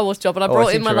on the Star Wars job and I Oh, I brought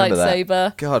seem in my to remember that.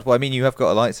 lightsaber. God, well, I mean, you have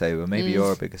got a lightsaber. Maybe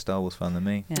you're a bigger Star Wars fan than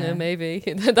me. Yeah, maybe.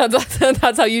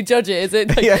 That's how you judge it, is it?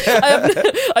 Like, Yeah.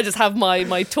 I just have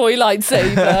my toy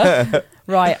lightsaber.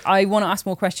 Right, I want to ask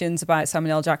more questions about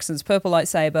Samuel L. Jackson's purple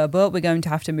lightsaber, but we're going to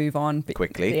have to move on.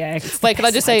 Quickly. Yeah. it's the Wait, can I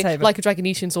best just say, lightsaber. Like a Dragon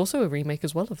Ishin's also a remake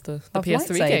as well of the Of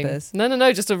PS3 game. lightsabers?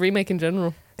 No, just a remake in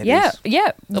general. It Yeah, is.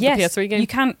 yeah, the yes. PS3 game? You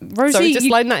can, Rosie. Sorry, just you,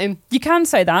 sliding that in. you can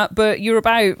say that, but you're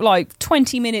about like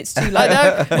 20 minutes too I late.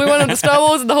 know. We went on to Star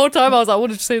Wars and the whole time I was like, I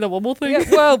wanted to say that one more thing. Yeah,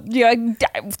 well, yeah,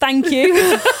 thank you.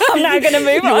 I'm now going to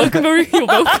move You're on. welcome, Marie. You're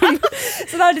welcome.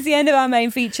 So that is the end of our main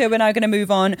feature. We're now going to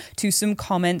move on to some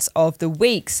comments of the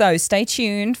week. So stay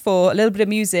tuned for a little bit of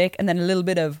music and then a little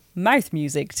bit of mouth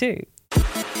music too.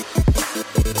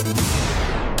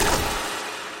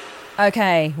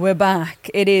 Okay, we're back.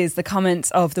 It is the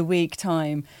comments of the week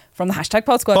time from the hashtag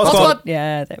Pod Squad. Pod Squad.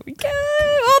 Yeah, there we go.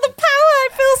 Oh, the power.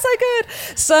 It feels so good.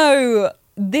 So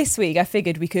this week I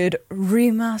figured we could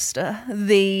remaster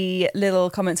the little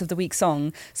comments of the week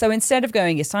song. So instead of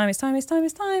going, it's time, comments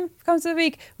of the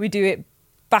week, we do it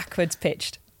backwards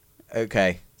pitched.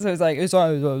 Okay. So it's like, it's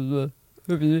time.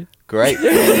 Great.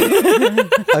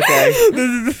 Okay.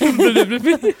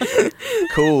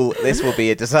 Cool. This will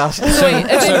be a disaster. So, wait,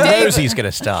 So Dave- Rosie's going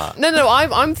to start. No,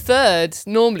 I'm third.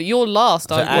 Normally, you're last.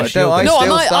 So aren't you? Ash, you're I No,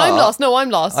 still I'm start? last. No, I'm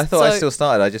last. I thought I So still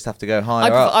started. I just have to go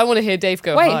higher up. I want to hear Dave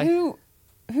go Wait, high.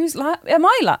 who's Am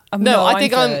I last? No, I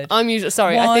think third. I'm usually.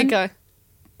 Sorry, I think I.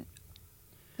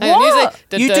 What?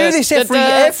 You do this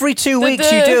every 2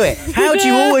 weeks. You do it. How do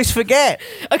you always forget?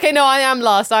 Okay, no, I am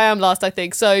last. I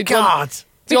think so. do you want- God.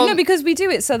 do you No, want- because we do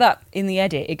it so that in the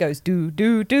edit it goes do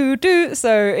do do do.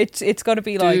 So it's got to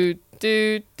be like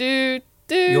do.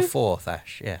 You're fourth,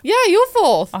 Ash. Yeah. Yeah, you're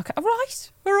fourth. okay, all right,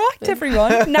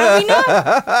 everyone. Now we know.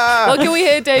 Well, can we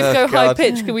hear Dave go high God.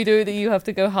 pitch? Can we do it that you have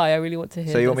to go high? I really want to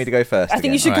hear. So you want me to go first? I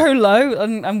think you should again? go low,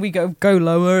 and we go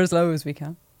lower as we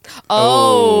can.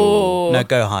 Oh. No,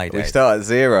 go high, We Dave. start at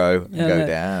 0 and Yeah, go no.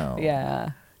 down. Yeah.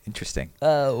 Interesting.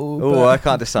 Oh. Oh, I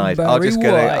can't decide. I'm Barry just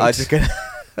gonna.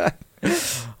 White.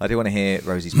 I do want to hear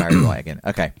Rosie's Barry White again.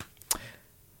 Okay.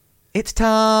 It's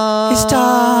time. It's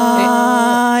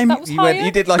time. That was You went. higher.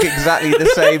 You did like exactly the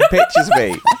same pitch as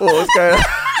me. What was going on?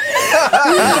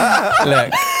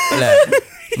 Look.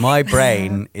 My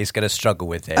brain is going to struggle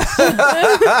with this. If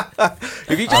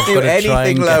you just I've do got to try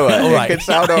anything and lower, All right. it could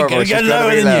sound I'm horrible. gonna It's go just gonna lower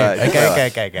be than lower. you. It's lower.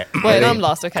 Okay. Wait, and Ready? I'm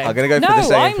last. Okay. I'm gonna go for No, the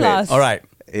same I'm pitch. last. All right.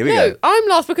 Here we No, go. I'm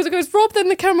last because it goes Rob, then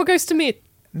the camera goes to me.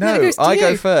 Then it No, goes to I go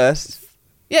you. first.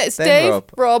 Yeah, it's Then Dave,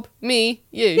 Rob. Rob, me,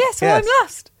 you. Yes, so Yes. I'm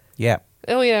last. Yeah.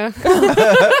 Oh yeah.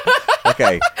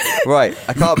 Okay, right.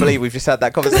 I can't believe we've just had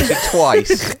that conversation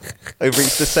twice. We've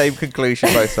reached the same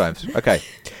conclusion both times. Okay.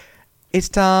 It's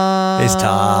time. It's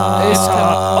time. Sorry.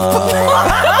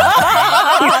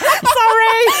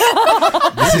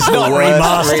 This is The not worst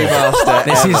remaster.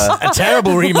 This is ever. a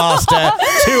terrible remaster.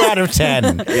 2 out of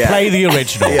 10. Yeah. Play the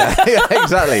original. Yeah,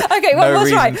 exactly. Okay, no what's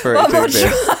reason right? for it What's to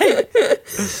exist.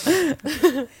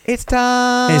 It's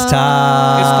time. It's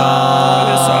time.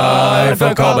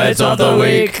 for comments of the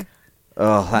week.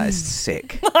 Oh, that is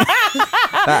sick.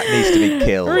 That needs to be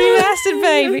killed. Remastered,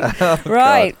 baby.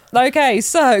 Right. Okay.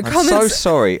 So I'm comments. so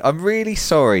sorry. I'm really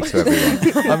sorry to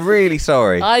everyone. I'm really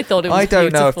sorry. I thought it was I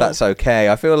don't know if beautiful. that's okay.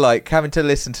 I feel like having to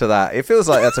listen to that, it feels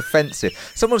like that's offensive.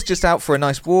 Someone's just out for a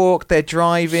nice walk. They're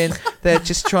driving. They're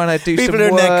just trying to do People some are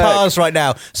in work. their cars right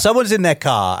now. Someone's in their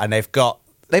car and they've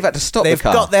They've had to stop the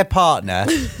car. got their partner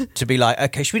to be like,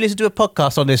 okay, should we listen to a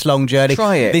podcast on this long journey?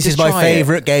 Try it. This Just is my try it.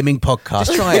 favourite gaming podcast.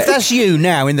 Just try if it. that's you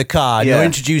now in the car and Yeah. you're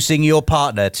introducing your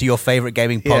partner to your favourite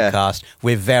gaming Yeah. podcast,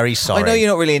 we're very sorry. I know you're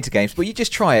not really into games, but you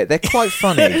just try it. They're quite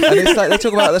funny. And it's like they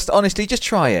talk about this. Honestly, just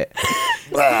try it.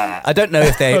 I don't know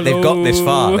if they've got this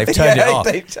far. They've turned Yeah,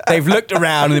 it off. They've looked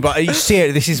around and they've got, you see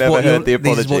it, this is Never what heard the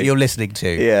this is what apology. you're listening to.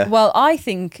 Yeah. Well, I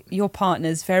think your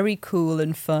partner's very cool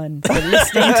and fun for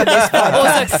listening to this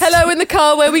podcast. Also, hello in the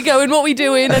car. Where we going? What we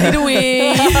doing? I need a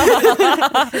wee.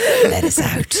 Let us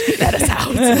out. Let us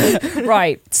out.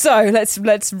 Right. So let's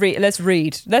read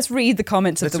the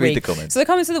comments of Let's the read week. the comments. So the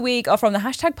comments of the week are from the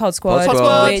hashtag Pod Squad, Pod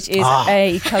Squad. which is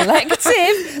a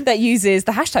collective that uses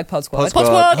the hashtag Pod Squad. Pod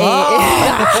Squad.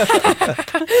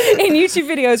 In YouTube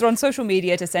videos or on social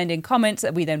media to send in comments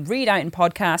that we then read out in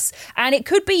podcasts. And it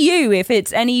could be you if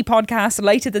it's any podcast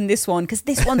later than this one, because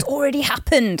this one's already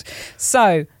happened.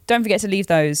 So don't forget to leave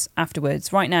those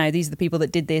afterwards. Right now, these are the people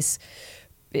that did this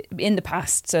in the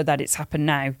past, so that it's happened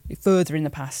now, further in the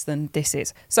past than this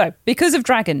is. So, Because of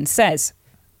Dragon says,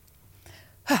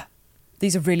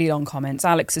 these are really long comments.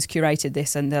 Alex has curated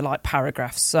this and they're like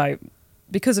paragraphs. So,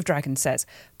 Because of Dragon says,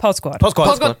 Pod Squad. Pod Squad.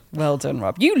 Pod Squad. Well done,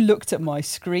 Rob. You looked at my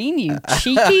screen, you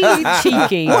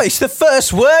cheeky. What? It's the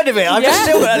first word of it. I've just Yeah.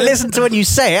 still got to listen to when you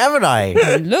say it, haven't I?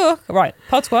 Look. Right,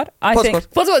 Pod Squad. I Pod think.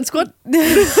 Squad. Pod Squad.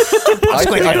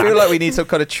 I feel like we need some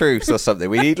kind of truce or something.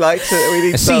 We need A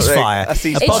something. ceasefire. A A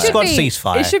ceasefire. Pod Squad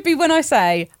ceasefire. It should be when I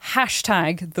say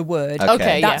hashtag the word.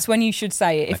 Okay. That's when you should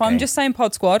say it. If I'm Okay. just saying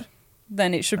Pod Squad,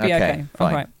 then it should be Okay, okay. fine.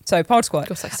 All right. So Pod Squad.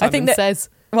 It's like I Simon think that says.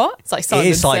 what? It's like Simon It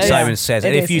is like says. Simon says.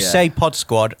 And It if is. you Yeah. say Pod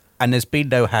Squad and there's been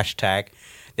no hashtag,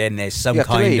 then there's some You have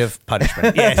to kind leave. of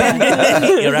punishment. Yeah.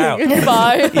 You're out.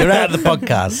 Goodbye. You're out of the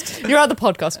podcast. You're out of the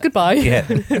podcast. Goodbye. Yeah.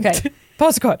 Okay.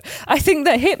 Poscott, I think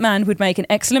that Hitman would make an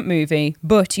excellent movie,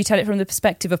 but you tell it from the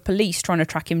perspective of police trying to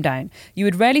track him down. You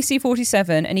would rarely see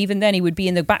 47, and even then he would be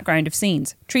in the background of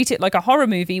scenes. Treat it like a horror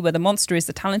movie where the monster is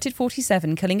the talented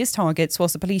 47 killing his targets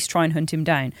whilst the police try and hunt him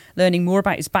down, learning more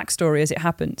about his backstory as it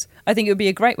happens. I think it would be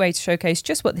a great way to showcase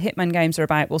just what the Hitman games are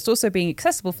about, whilst also being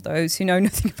accessible for those who know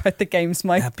nothing about the games.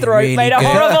 My That'd be throat really made a good.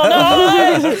 horrible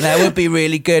noise. That would be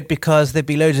really good because there'd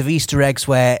be loads of Easter eggs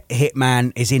where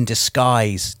Hitman is in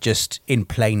disguise, just in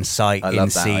plain sight I in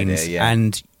love that scenes, idea, yeah.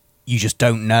 and you just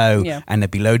don't know. Yeah. And there'd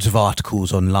be loads of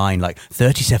articles online, like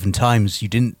 37 times you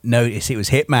didn't notice it was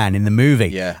Hitman in the movie.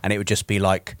 Yeah. And it would just be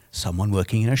like someone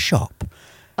working in a shop.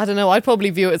 I don't know. I'd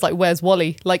probably view it as like, where's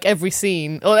Wally? Like every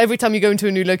scene, or every time you go into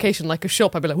a new location, like a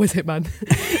shop, I'd be like, where's Hitman?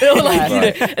 Or like, you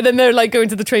know, and then they're like going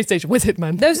to the train station, where's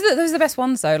Hitman? Those are the best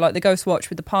ones though, like the Ghost Watch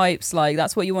with the pipes. Like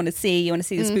that's what you want to see. You want to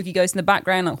see the spooky ghost in the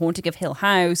background, like Haunting of Hill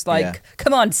House. Like, Yeah.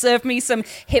 come on, serve me some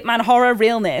Hitman horror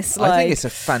realness. Like, I think it's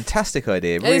a fantastic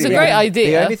idea. It is a really. great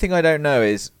idea. The only thing I don't know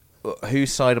is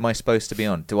whose side am I supposed to be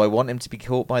on? Do I want him to be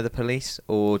caught by the police,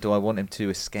 or do I want him to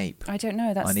escape? I don't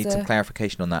know. That's I need some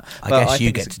clarification on that. I But guess you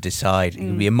think get it's to decide. It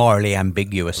would be a morally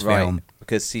ambiguous right film.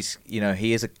 because he's,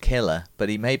 he is a killer, but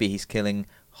maybe he's killing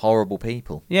horrible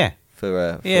people Yeah. for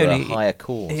a only- higher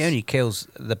cause. He only kills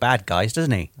the bad guys,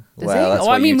 doesn't he? Does well, he? that's Oh,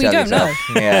 what I mean, you we tell don't yourself.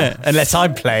 Yeah. Unless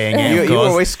I'm playing it, You of course.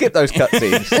 always skip those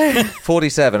cutscenes.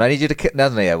 47. I need you to kill. No,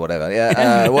 or whatever.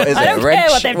 Yeah. What is I it? don't care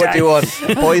Wrench? what they've do you want?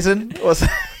 Poison? What's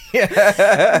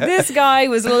This guy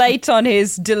was late on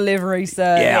his delivery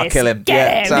service. Yeah, I'll kill him. Get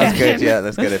Yeah, him. sounds good. Yeah,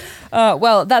 let's get him.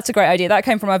 Well, that's a great idea. That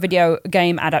came from our video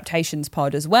game adaptations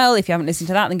pod as well. If you haven't listened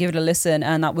to that, then give it a listen.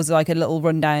 And that was like a little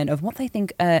rundown of what they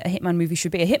think a Hitman movie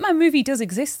should be. A Hitman movie does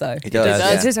exist, though. It does, does.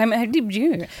 yeah. It does. How did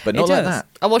you? But not It like does. that.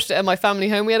 I watched it at my family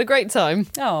home. We had a great time.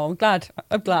 Oh, I'm glad.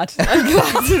 I'm glad. I'm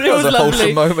glad. It was That was a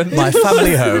lovely. wholesome moment. My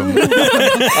family home.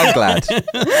 I'm glad.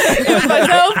 It was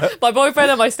myself, my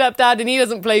boyfriend, and my stepdad, and he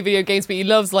doesn't play video games, but he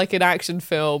loves like an action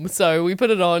film. So we put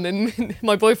it on, and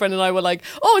my boyfriend and I were like,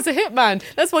 "Oh, it's a Hitman.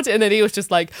 Let's watch it." And then he was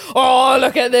just like, "Oh,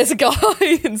 look at this guy,"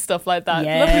 and stuff like that.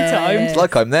 Yeah. Lovely times. It's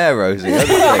like I'm there, Rosie.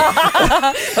 Honestly.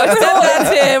 My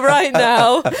stepdad's here right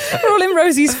now. We're all in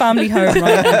Rosie's family home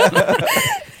right now.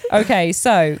 Okay,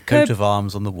 so Coat of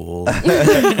arms on the wall.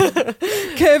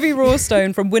 Kirby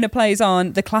Rawstone from Winner Plays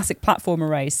On, the classic platformer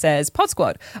race, says, Pod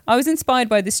Squad, I was inspired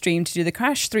by this stream to do the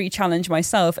Crash 3 challenge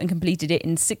myself and completed it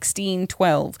in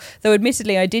 1612. Though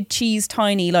admittedly I did cheese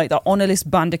tiny like the honourless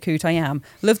bandicoot I am.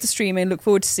 Love the stream and look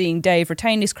forward to seeing Dave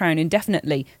retain his crown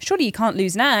indefinitely. Surely he can't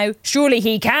lose now. Surely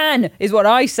he can, is what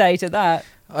I say to that.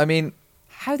 I mean,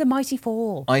 How the mighty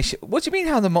fall. what do you mean?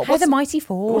 How the How the mighty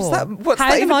fall. What's that? What's How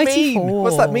that the even mighty mean? fall.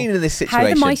 What's that mean in this situation?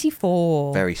 How the mighty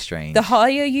fall. Very strange. The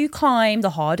higher you climb, the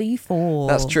harder you fall.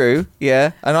 That's true.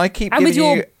 Yeah, and I keep. And with giving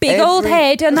your you big old every-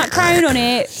 head and that crown on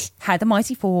it, how the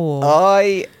mighty fall.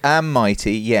 I am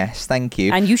mighty, yes, thank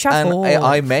you. And you shall fall.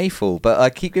 I may fall, but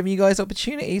I keep giving you guys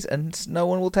opportunities and no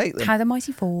one will take them. How the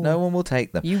mighty fall. No one will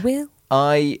take them. You will.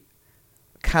 I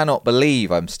cannot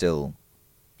believe I'm still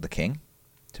the king,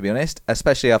 to be honest,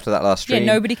 especially after that last stream.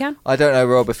 Yeah, nobody can. I don't know,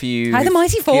 Rob, if you... How the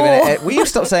mighty fall. Will you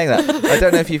stop saying that? I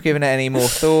don't know if you've given it any more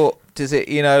thought. Does it,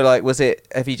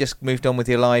 have you just moved on with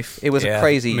your life? It was a Yeah,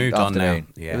 crazy moved on now. afternoon.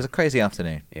 Yeah. It was a crazy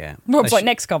afternoon. Yeah. Rob's I like, sh-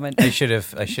 next comment. I should have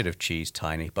cheesed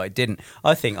tiny, but I didn't.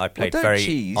 I think I played don't very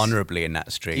cheese. honourably in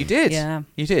that stream. You did. Yeah.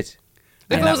 You did.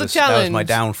 If And it was a that was challenge. my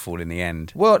downfall in the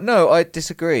end. Well, no, I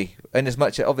disagree. And as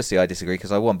much, obviously, I disagree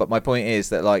because I won. But my point is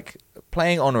that, like,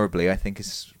 playing honourably, I think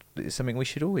is something we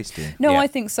should always do. No, Yeah. I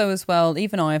think so as well.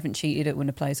 Even I haven't cheated at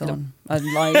Winner Plays On.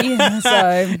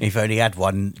 So, You've only had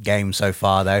one game so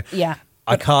far, though. yeah.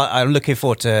 I can't. I'm looking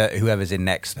forward to whoever's in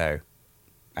next, though.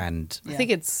 And I think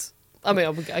it's. I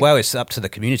mean, well, it's up to the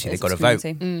community. They've It's got to a vote.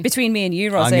 community. Between me and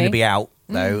you, Rosie. I'm going to be out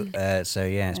though, so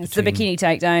yeah, It's the between- bikini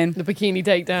takedown. the bikini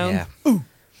takedown. Yeah.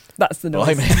 That's the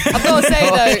noise. I've got to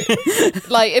say though,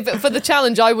 like for the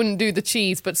challenge, I wouldn't do the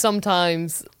cheese, but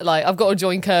sometimes like I've got to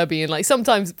join Kirby, and like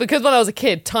sometimes because when I was a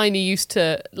kid, Tiny used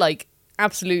to like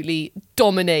absolutely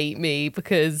dominate me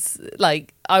because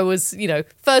like I was,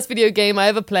 first video game I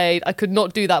ever played, I could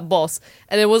not do that boss,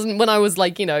 and it wasn't when I was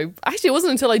like, actually it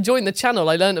wasn't until I joined the channel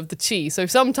I learned of the cheese. So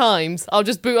sometimes I'll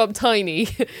just boot up Tiny,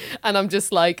 and I'm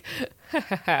just like.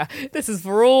 This is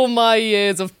for all my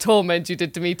years of torment you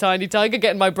did to me, Tiny Tiger,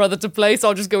 getting my brother to play. So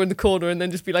I'll just go in the corner and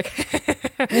then just be like,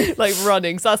 like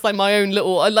running. So that's like my own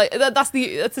little. That's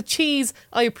a cheese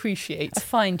I appreciate. A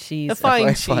fine cheese. A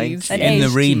fine fine cheese. cheese. An In the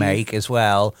aged remake as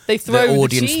well, They throw the the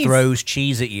audience cheese. throws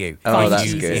cheese at you. Oh, if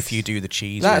that's you, good. If you do the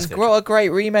cheese, That's with it. what a great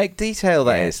remake detail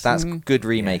that is. Yes. That's good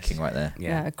remaking right there.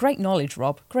 Yeah, great knowledge,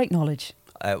 Rob. Great knowledge.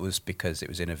 It was because it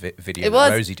was in a video It that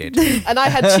was. Rosie did. And I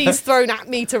had cheese thrown at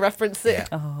me to reference it,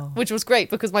 Oh. which was great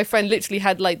because my friend literally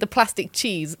had like the plastic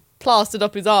cheese plastered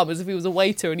up his arm as if he was a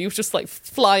waiter, and he was just like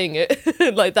flying it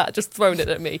like that, just throwing it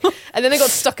at me. And then it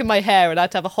got stuck in my hair, and I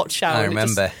had to have a hot shower. I and it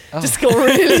remember. just got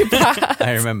really bad.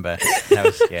 I remember. That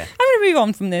was, yeah. I'm going to move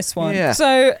on from this one. Yeah.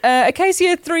 So,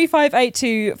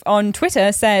 Acacia3582 on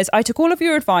Twitter says, I took all of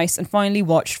your advice and finally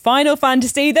watched Final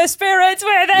Fantasy The Spirits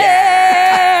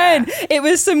Within! It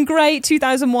was some great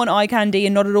 2001 eye candy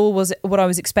and not at all was what I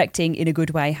was expecting in a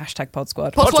good way. Hashtag Pod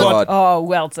Squad. Pod Squad. Oh,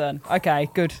 well done. Okay,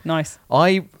 good. Nice.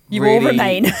 You really, all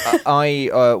remain. I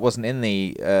wasn't in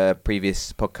the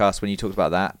previous podcast when you talked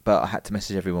about that, but I had to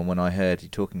message everyone when I heard you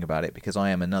talking about it because I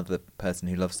am another person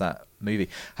who loves that movie.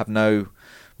 Have no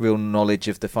real knowledge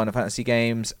of the Final Fantasy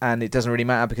games, and it doesn't really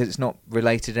matter because it's not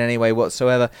related in any way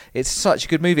whatsoever. It's such a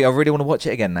good movie. I really want to watch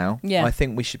it again now. Yeah. I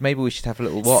think we should have a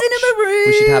little watch. Cinema room!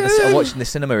 We should have a watch in the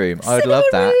cinema room. I would love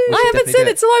that. We I should haven't definitely seen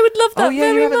do it, so I would love that Oh yeah,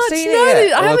 very you haven't much. seen No, it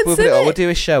yet. I haven't seen We'll it. do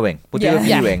a showing. We'll do Yeah. a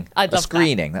Yeah. viewing, I'd a love that.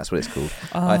 screening. That's what it's called.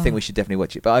 I think we should definitely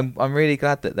watch it. But I'm really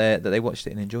glad that they watched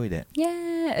it and enjoyed it.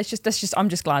 Yeah, I'm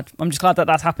just glad that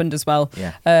that's happened as well.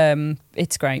 Yeah.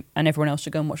 It's great, and everyone else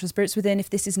should go and watch The Spirits Within.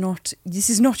 If this is not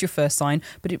your first sign,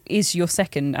 but it is your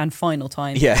second and final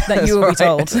time that you will be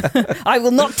told. I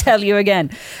will not tell you again.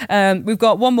 We've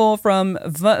got one more from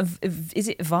is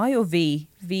it Vi or V?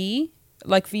 V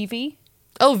like VV?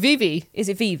 Oh, Vivi. Is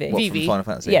it VV? What, from Final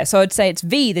Fantasy? Yeah, so I'd say it's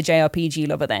V, the JRPG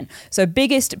lover then. So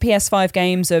biggest PS5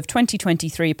 games of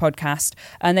 2023 podcast,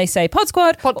 and they say Pod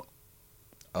Squad.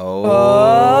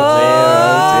 Oh,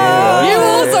 dear. You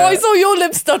also, I saw your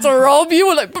lips stutter, Rob. You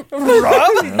were like,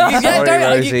 Rob? Sorry,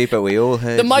 Rosie, but we all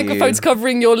heard The microphone's you.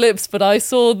 covering your lips, but I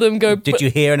saw them go. Did you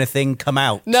hear anything come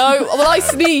out? No, well, I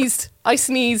sneezed. That's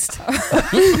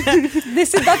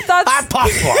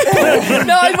Possible.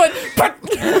 No, I went.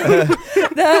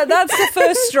 that's the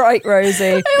first strike, Rosie.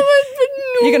 I went,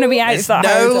 You're going to be out There's of that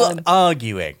no hotel.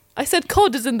 arguing. I said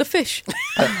cod is in the fish.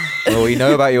 Well, we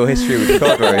know about your history with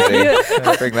COD, Rosie.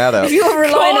 Don't bring that up. If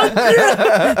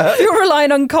you're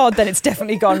relying on COD, then it's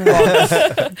definitely gone wrong.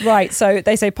 Right, so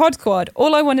they say Pod Squad.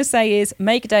 All I want to say is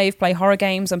make Dave play horror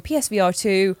games on PSVR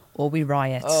 2 or we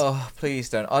riot. Oh, please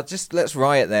don't. Let's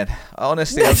riot then.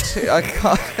 Honestly, I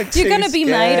can't. You're going to be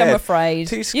made, I'm afraid.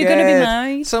 Too scared. You're going to be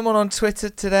made. Someone on Twitter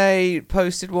today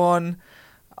posted one.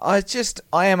 I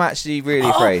am actually really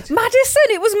afraid. Madison!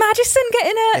 It was Madison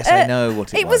getting a... Yes, I know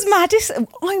what it was. was. Madison.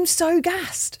 I'm so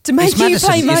gassed to make Is you Madison,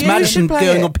 play is Madison. Madison play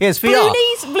going it. on PSVR? Blue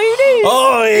knees.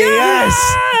 Oh,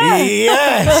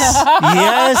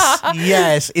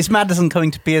 yes. Is Madison coming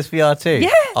to PSVR too? Yeah.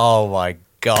 Oh, my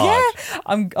God. Yeah,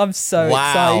 I'm so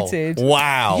excited.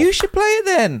 Wow. You should play it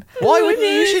then. Why wouldn't you?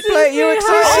 You should play it. You're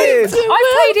excited.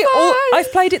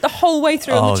 I've played it the whole way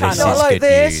through on the this channel. is Not like good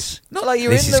this. news. Not like you're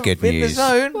This in is the good in the news.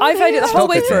 zone. I played it the whole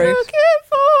way Stop it.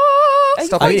 through.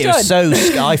 Stop Are I you mean, it was done?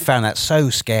 I found that so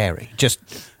scary. Just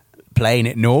playing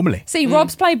it normally. See,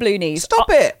 Rob's played Blue Knees. Stop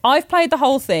it. I've played the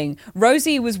whole thing.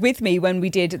 Rosie was with me when we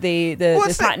did the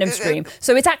What's that? platinum stream.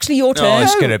 So it's actually your Oh, turn.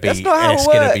 it's gonna be. that's not how it It's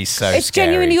gonna be works. so. It's scary.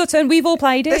 genuinely your turn. We've all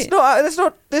played it. It's not.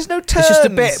 There's no turns. It's just a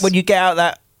bit when you get out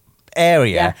that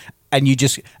area. Yeah. And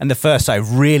the first side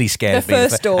really scared The me.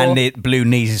 first door. And the Blue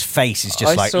Knees' face is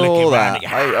just I like saw looking around that.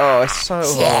 at you. It's so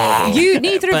horrible.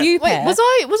 Neither of you, Wait, pair. was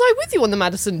I with you on the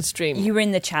Madison stream? You were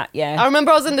in the chat, yeah. I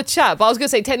remember I was in the chat, but I was going to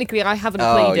say technically I haven't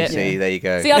Oh, played you it. see, there you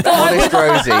go. See, I thought I Honest would-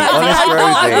 Rosie. Honest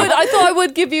Rosie. I thought I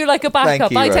would give you like a Thank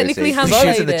backup. you, I Rosie. technically haven't She was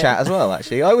played in the it. chat as well.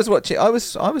 Actually, I was watching. I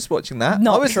was watching that.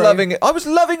 Not I was true. loving it. I was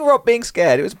loving Rob being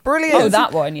scared. It was brilliant. Oh,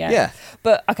 that one, yeah. Yeah.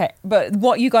 But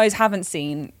what you guys haven't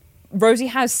seen, Rosie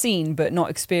has seen but not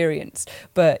experienced.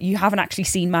 But you haven't actually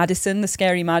seen Madison, the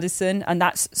scary Madison, and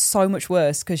that's so much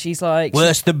worse because she's like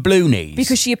Worse than Blue Knees.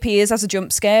 because she appears as a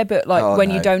jump scare, but like Oh, when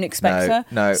no. you don't expect her.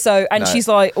 No. So and no. she's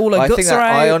like all her I guts think that, are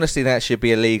out. I honestly think that should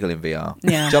be illegal in VR.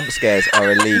 Yeah. Jump scares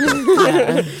are illegal.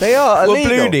 They are well, illegal.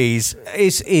 Blue Knees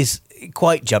is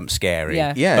quite jump scary.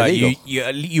 Yeah. Yeah, but illegal.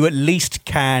 you at least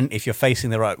can, if you're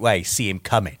facing the right way, see him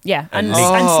coming. Yeah, and At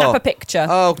least. snap a picture.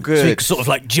 Oh, So good. he's sort of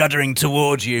like juddering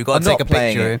towards you. Got I'm to take not a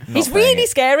playing picture. it. Not It's playing really it.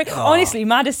 scary. Honestly,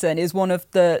 Madison is one of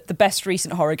the best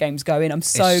recent horror games going. I'm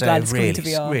so It's, glad it's really,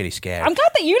 coming to VR. really scary. I'm glad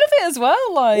that you love it as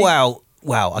well. Like, Well,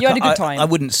 You had a good time. I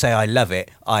wouldn't say I love it.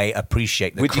 I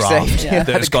appreciate the Would you craft say you had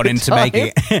that has a gone good into time?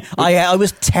 making it. I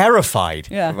was terrified.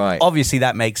 Yeah. Right. Obviously,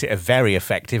 that makes it a very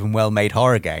effective and well-made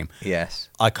horror game. Yes.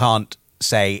 I can't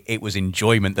say it was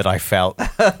enjoyment that I felt,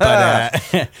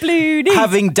 but Blue Knees,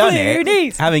 having done Blue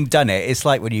Knees. it's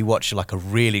like when you watch like a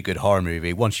really good horror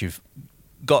movie. Once you've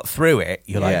got through it,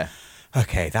 you're like, Yeah.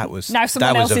 Okay, that was Now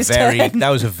someone that was else's a very turn. that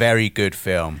was a very good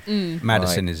film.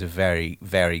 Madison Right. is a very,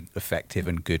 very effective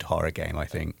and good horror game, I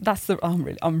think.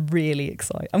 I'm really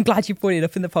excited. I'm glad you brought it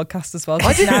up in the podcast as well.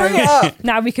 I didn't bring it up.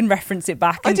 Now we can reference it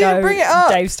back I and didn't go. bring it up.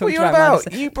 Dave's What are talked you about about?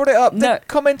 Madison. You brought it up. No. The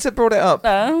commenter brought it up.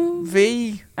 Oh,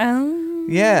 V. oh,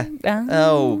 Yeah.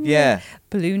 Oh, yeah.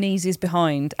 Balloonies is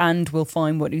behind, and we'll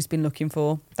find what he's been looking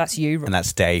for. That's you. And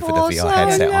that's Dave with the Oh, VR so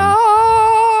headset on.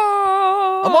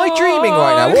 Am I dreaming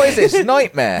right now? What is this?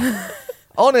 Nightmare.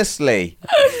 Honestly.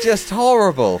 Just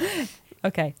horrible.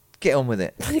 Okay. Get on with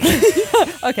it.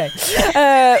 Okay.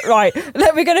 Right.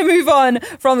 We're going to move on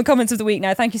from the comments of the week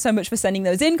now. Thank you so much for sending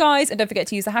those in, guys. And don't forget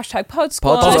to use the hashtag PodSquad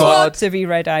Pod Squad. to be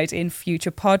read out in future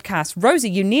podcasts.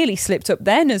 Rosie, you nearly slipped up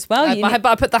then as well.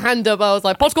 I put the hand up. I was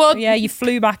like, Pod Squad. Yeah, you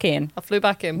flew back in. I flew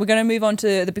back in. We're going to move on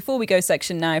to the Before We Go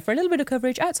section now for a little bit of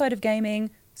coverage outside of gaming.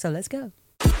 So let's go.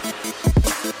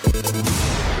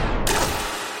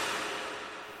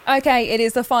 Okay, it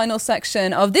is the final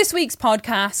section of this week's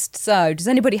podcast. So, does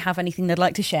anybody have anything they'd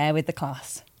like to share with the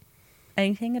class?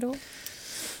 Anything at all?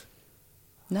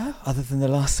 No? Other than The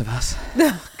Last of Us.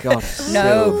 God.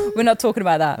 No, we're not talking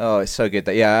about that. Oh, it's so good.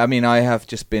 I mean, I have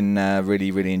just been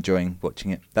really, really enjoying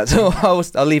watching it. That's all.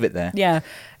 I'll leave it there. Yeah,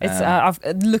 it's I've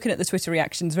looking at the Twitter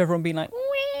reactions of everyone being like,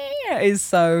 "Wee," is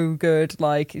so good.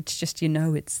 Like, it's just,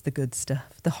 it's the good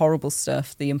stuff, the horrible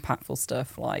stuff, the impactful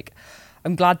stuff. Like,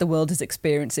 I'm glad the world is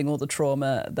experiencing all the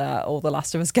trauma that all the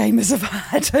Last of Us gamers have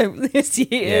had over this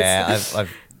year. Yeah,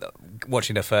 I've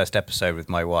watching the first episode with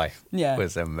my wife. Yeah.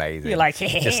 Was amazing. You're like,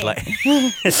 just like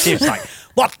she was like,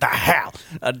 "What the hell?"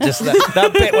 Just that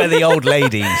bit where the old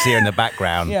lady's here in the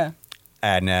background. Yeah.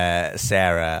 And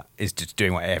Sarah is just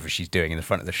doing whatever she's doing in the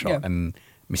front of the shot, Yeah. and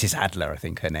Mrs. Adler, I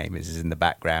think her name is in the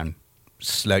background.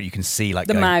 Slow, you can see like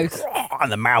The going, mouth.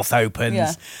 and the mouth opens.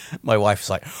 Yeah. My wife's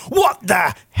like, "What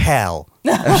the hell?" She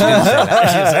didn't say that.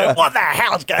 She said, "What the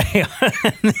hell's going on?"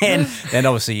 And then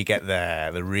obviously you get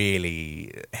the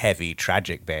really heavy,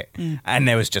 tragic bit, and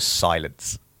there was just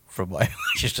silence from my.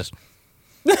 She's just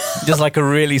like a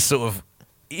really sort of,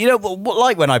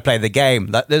 like when I play the game.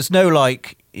 That there's no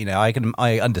like,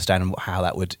 I understand how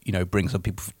that would bring some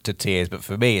people to tears, but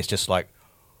for me, it's just like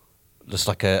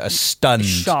a stunned,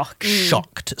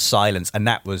 shocked silence, and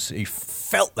that was, you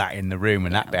felt that in the room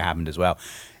when that bit happened as well.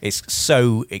 It's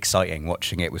so exciting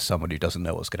watching it with someone who doesn't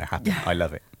know what's going to happen. Yeah. I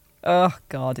love it. Oh,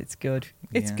 God, it's good.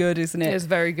 It's good, isn't it? It's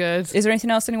very good. Is there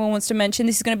anything else anyone wants to mention?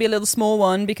 This is going to be a little small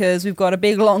one because we've got a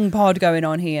big, long pod going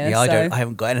on here. Yeah, so. I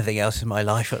haven't got anything else in my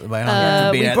life at the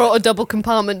moment. We brought a double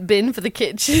compartment bin for the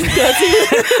kitchen.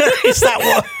 Is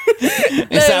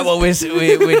that what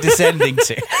we're descending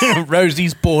to?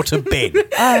 Rosie's bought a bin. No,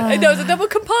 it's a double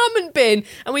compartment bin,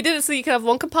 and we did it so you can have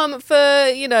one compartment for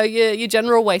your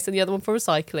general waste and the other one for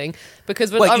recycling.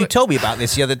 Because You told me about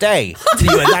this the other day.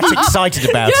 You were that excited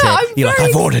about Yeah, it. You're like,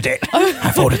 I've ordered it.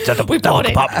 I've ordered a double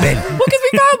compartment bin. Well, because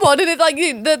we found one, and it's like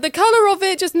the colour of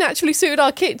it just naturally suited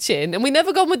our kitchen, and we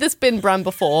never gone with this bin brand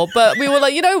before. But we were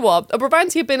like, you know what? A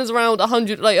Brabantia bin is around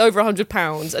over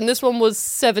 £100, and this one was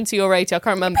 70 or 80. I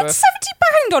can't remember. That's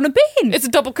 £70 on a bin. It's a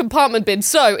double compartment bin,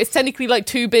 so it's technically like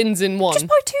two bins in one. Just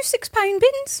buy two £6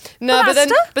 bins. No, for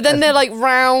but then they're like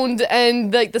round,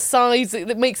 and like the size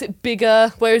that makes it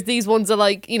bigger. Whereas these ones are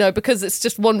like, because it's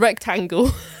just one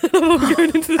rectangle.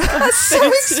 That's so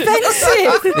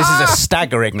expensive. This is a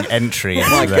staggering entry. Into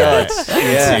My God. into,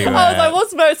 I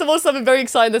was like, what's something very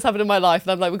exciting that's happened in my life?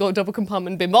 And I'm like, we've got a double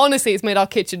compartment bin. But honestly, it's made our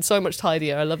kitchen so much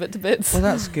tidier. I love it to bits. Well,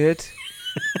 that's good.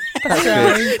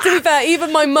 To be fair,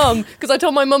 even my mum, because I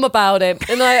told my mum about it,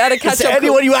 and I had a Is catch there up.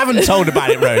 anyone you haven't told about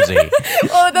it, Rosie?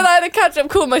 Then I had a catch up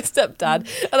call with my stepdad,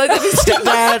 and I said,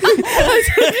 Stepdad,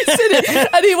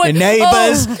 and he went, your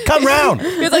neighbours, come round.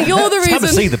 He was like, "You're the Come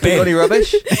and see reason." the You got any bin.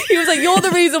 rubbish? He was like, "You're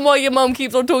the reason why your mum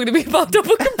keeps on talking to me about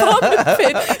double compartment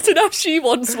bin." So now she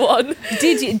wants one.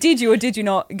 Did you or did you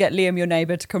not get Liam, your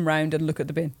neighbour, to come round and look at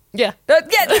the bin? Yeah, Yeah,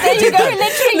 there you go.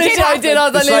 literally, I did. I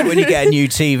was It's like, like when you get a new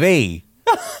TV.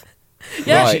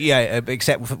 Yeah. Right. Yeah,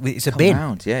 except it's a Come bin.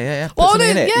 round. Yeah. Put Well, something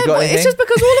in it. yeah, You got but anything? it's just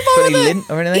because all of our Got any other, lint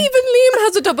or anything? even Liam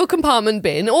has a double compartment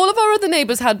bin. All of our other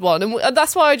neighbours had one, and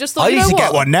that's why I just thought, I you need know to what?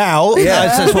 get one now. Yeah.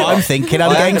 That's what I'm thinking.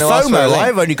 I'm I am getting gonna ask for a FOMO. link.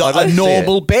 I've only got I'd like a to see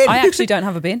normal it. bin I actually don't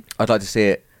have a bin. I'd like to see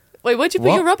it. Wait, where'd you put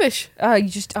What? your rubbish? I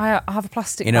have a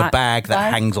plastic in a bag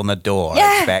that hangs on the door. Yeah.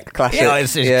 I expect. Classic. Yeah,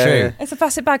 it's Yeah, true. yeah. It's a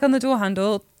plastic bag on the door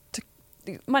handle.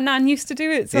 My nan used to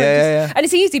do it. So Yeah. And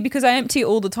it's easy because I empty it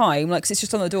all the time. Like, 'cause it's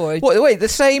just on the door. What? Wait, the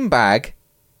same bag?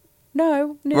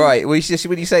 No. Right, when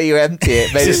you say you empty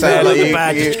it, made it sound like you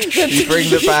bring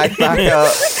the bag back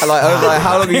up.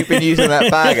 How long have you been using that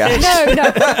bag, Ash?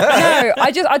 No.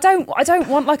 I don't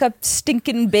want like a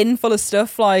stinking bin full of stuff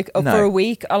for a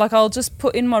week. I'll just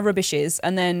put in my rubbishes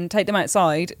and then take them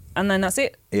outside, and then that's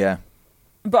it. Yeah.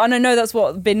 But I know that's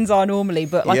what bins are normally,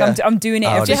 but I'm doing it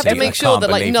every You have to make sure that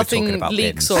nothing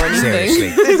leaks or anything.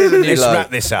 Seriously. Let's wrap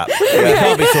this up. We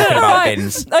can't be talking about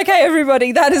bins. Okay,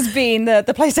 everybody, that has been the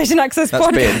PlayStation Access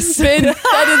podcast.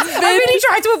 I really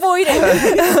tried to avoid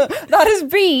it. That has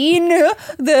been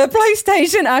the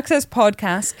PlayStation Access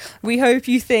podcast. We hope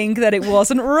you think that it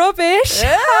wasn't rubbish.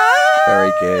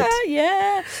 Very good.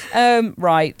 Yeah.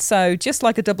 Right, so just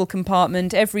like a double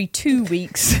compartment, every 2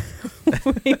 weeks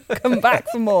we come back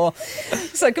for more.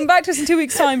 So come back to us in 2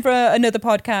 weeks' time for another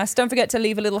podcast. Don't forget to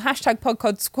leave a little hashtag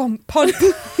PodCon Squad.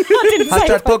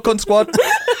 Hashtag PodCon Squad.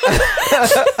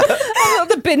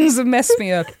 The bins have messed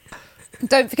me up.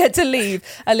 Don't forget to leave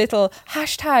a little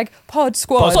hashtag Pod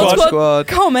Squad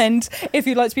comment if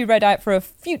you'd like to be read out for a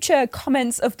future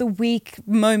comments of the week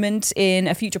moment in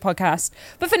a future podcast.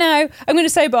 But for now, I'm going to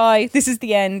say bye. This is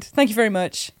the end. Thank you very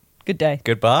much. Good day.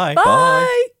 Goodbye.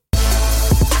 Bye.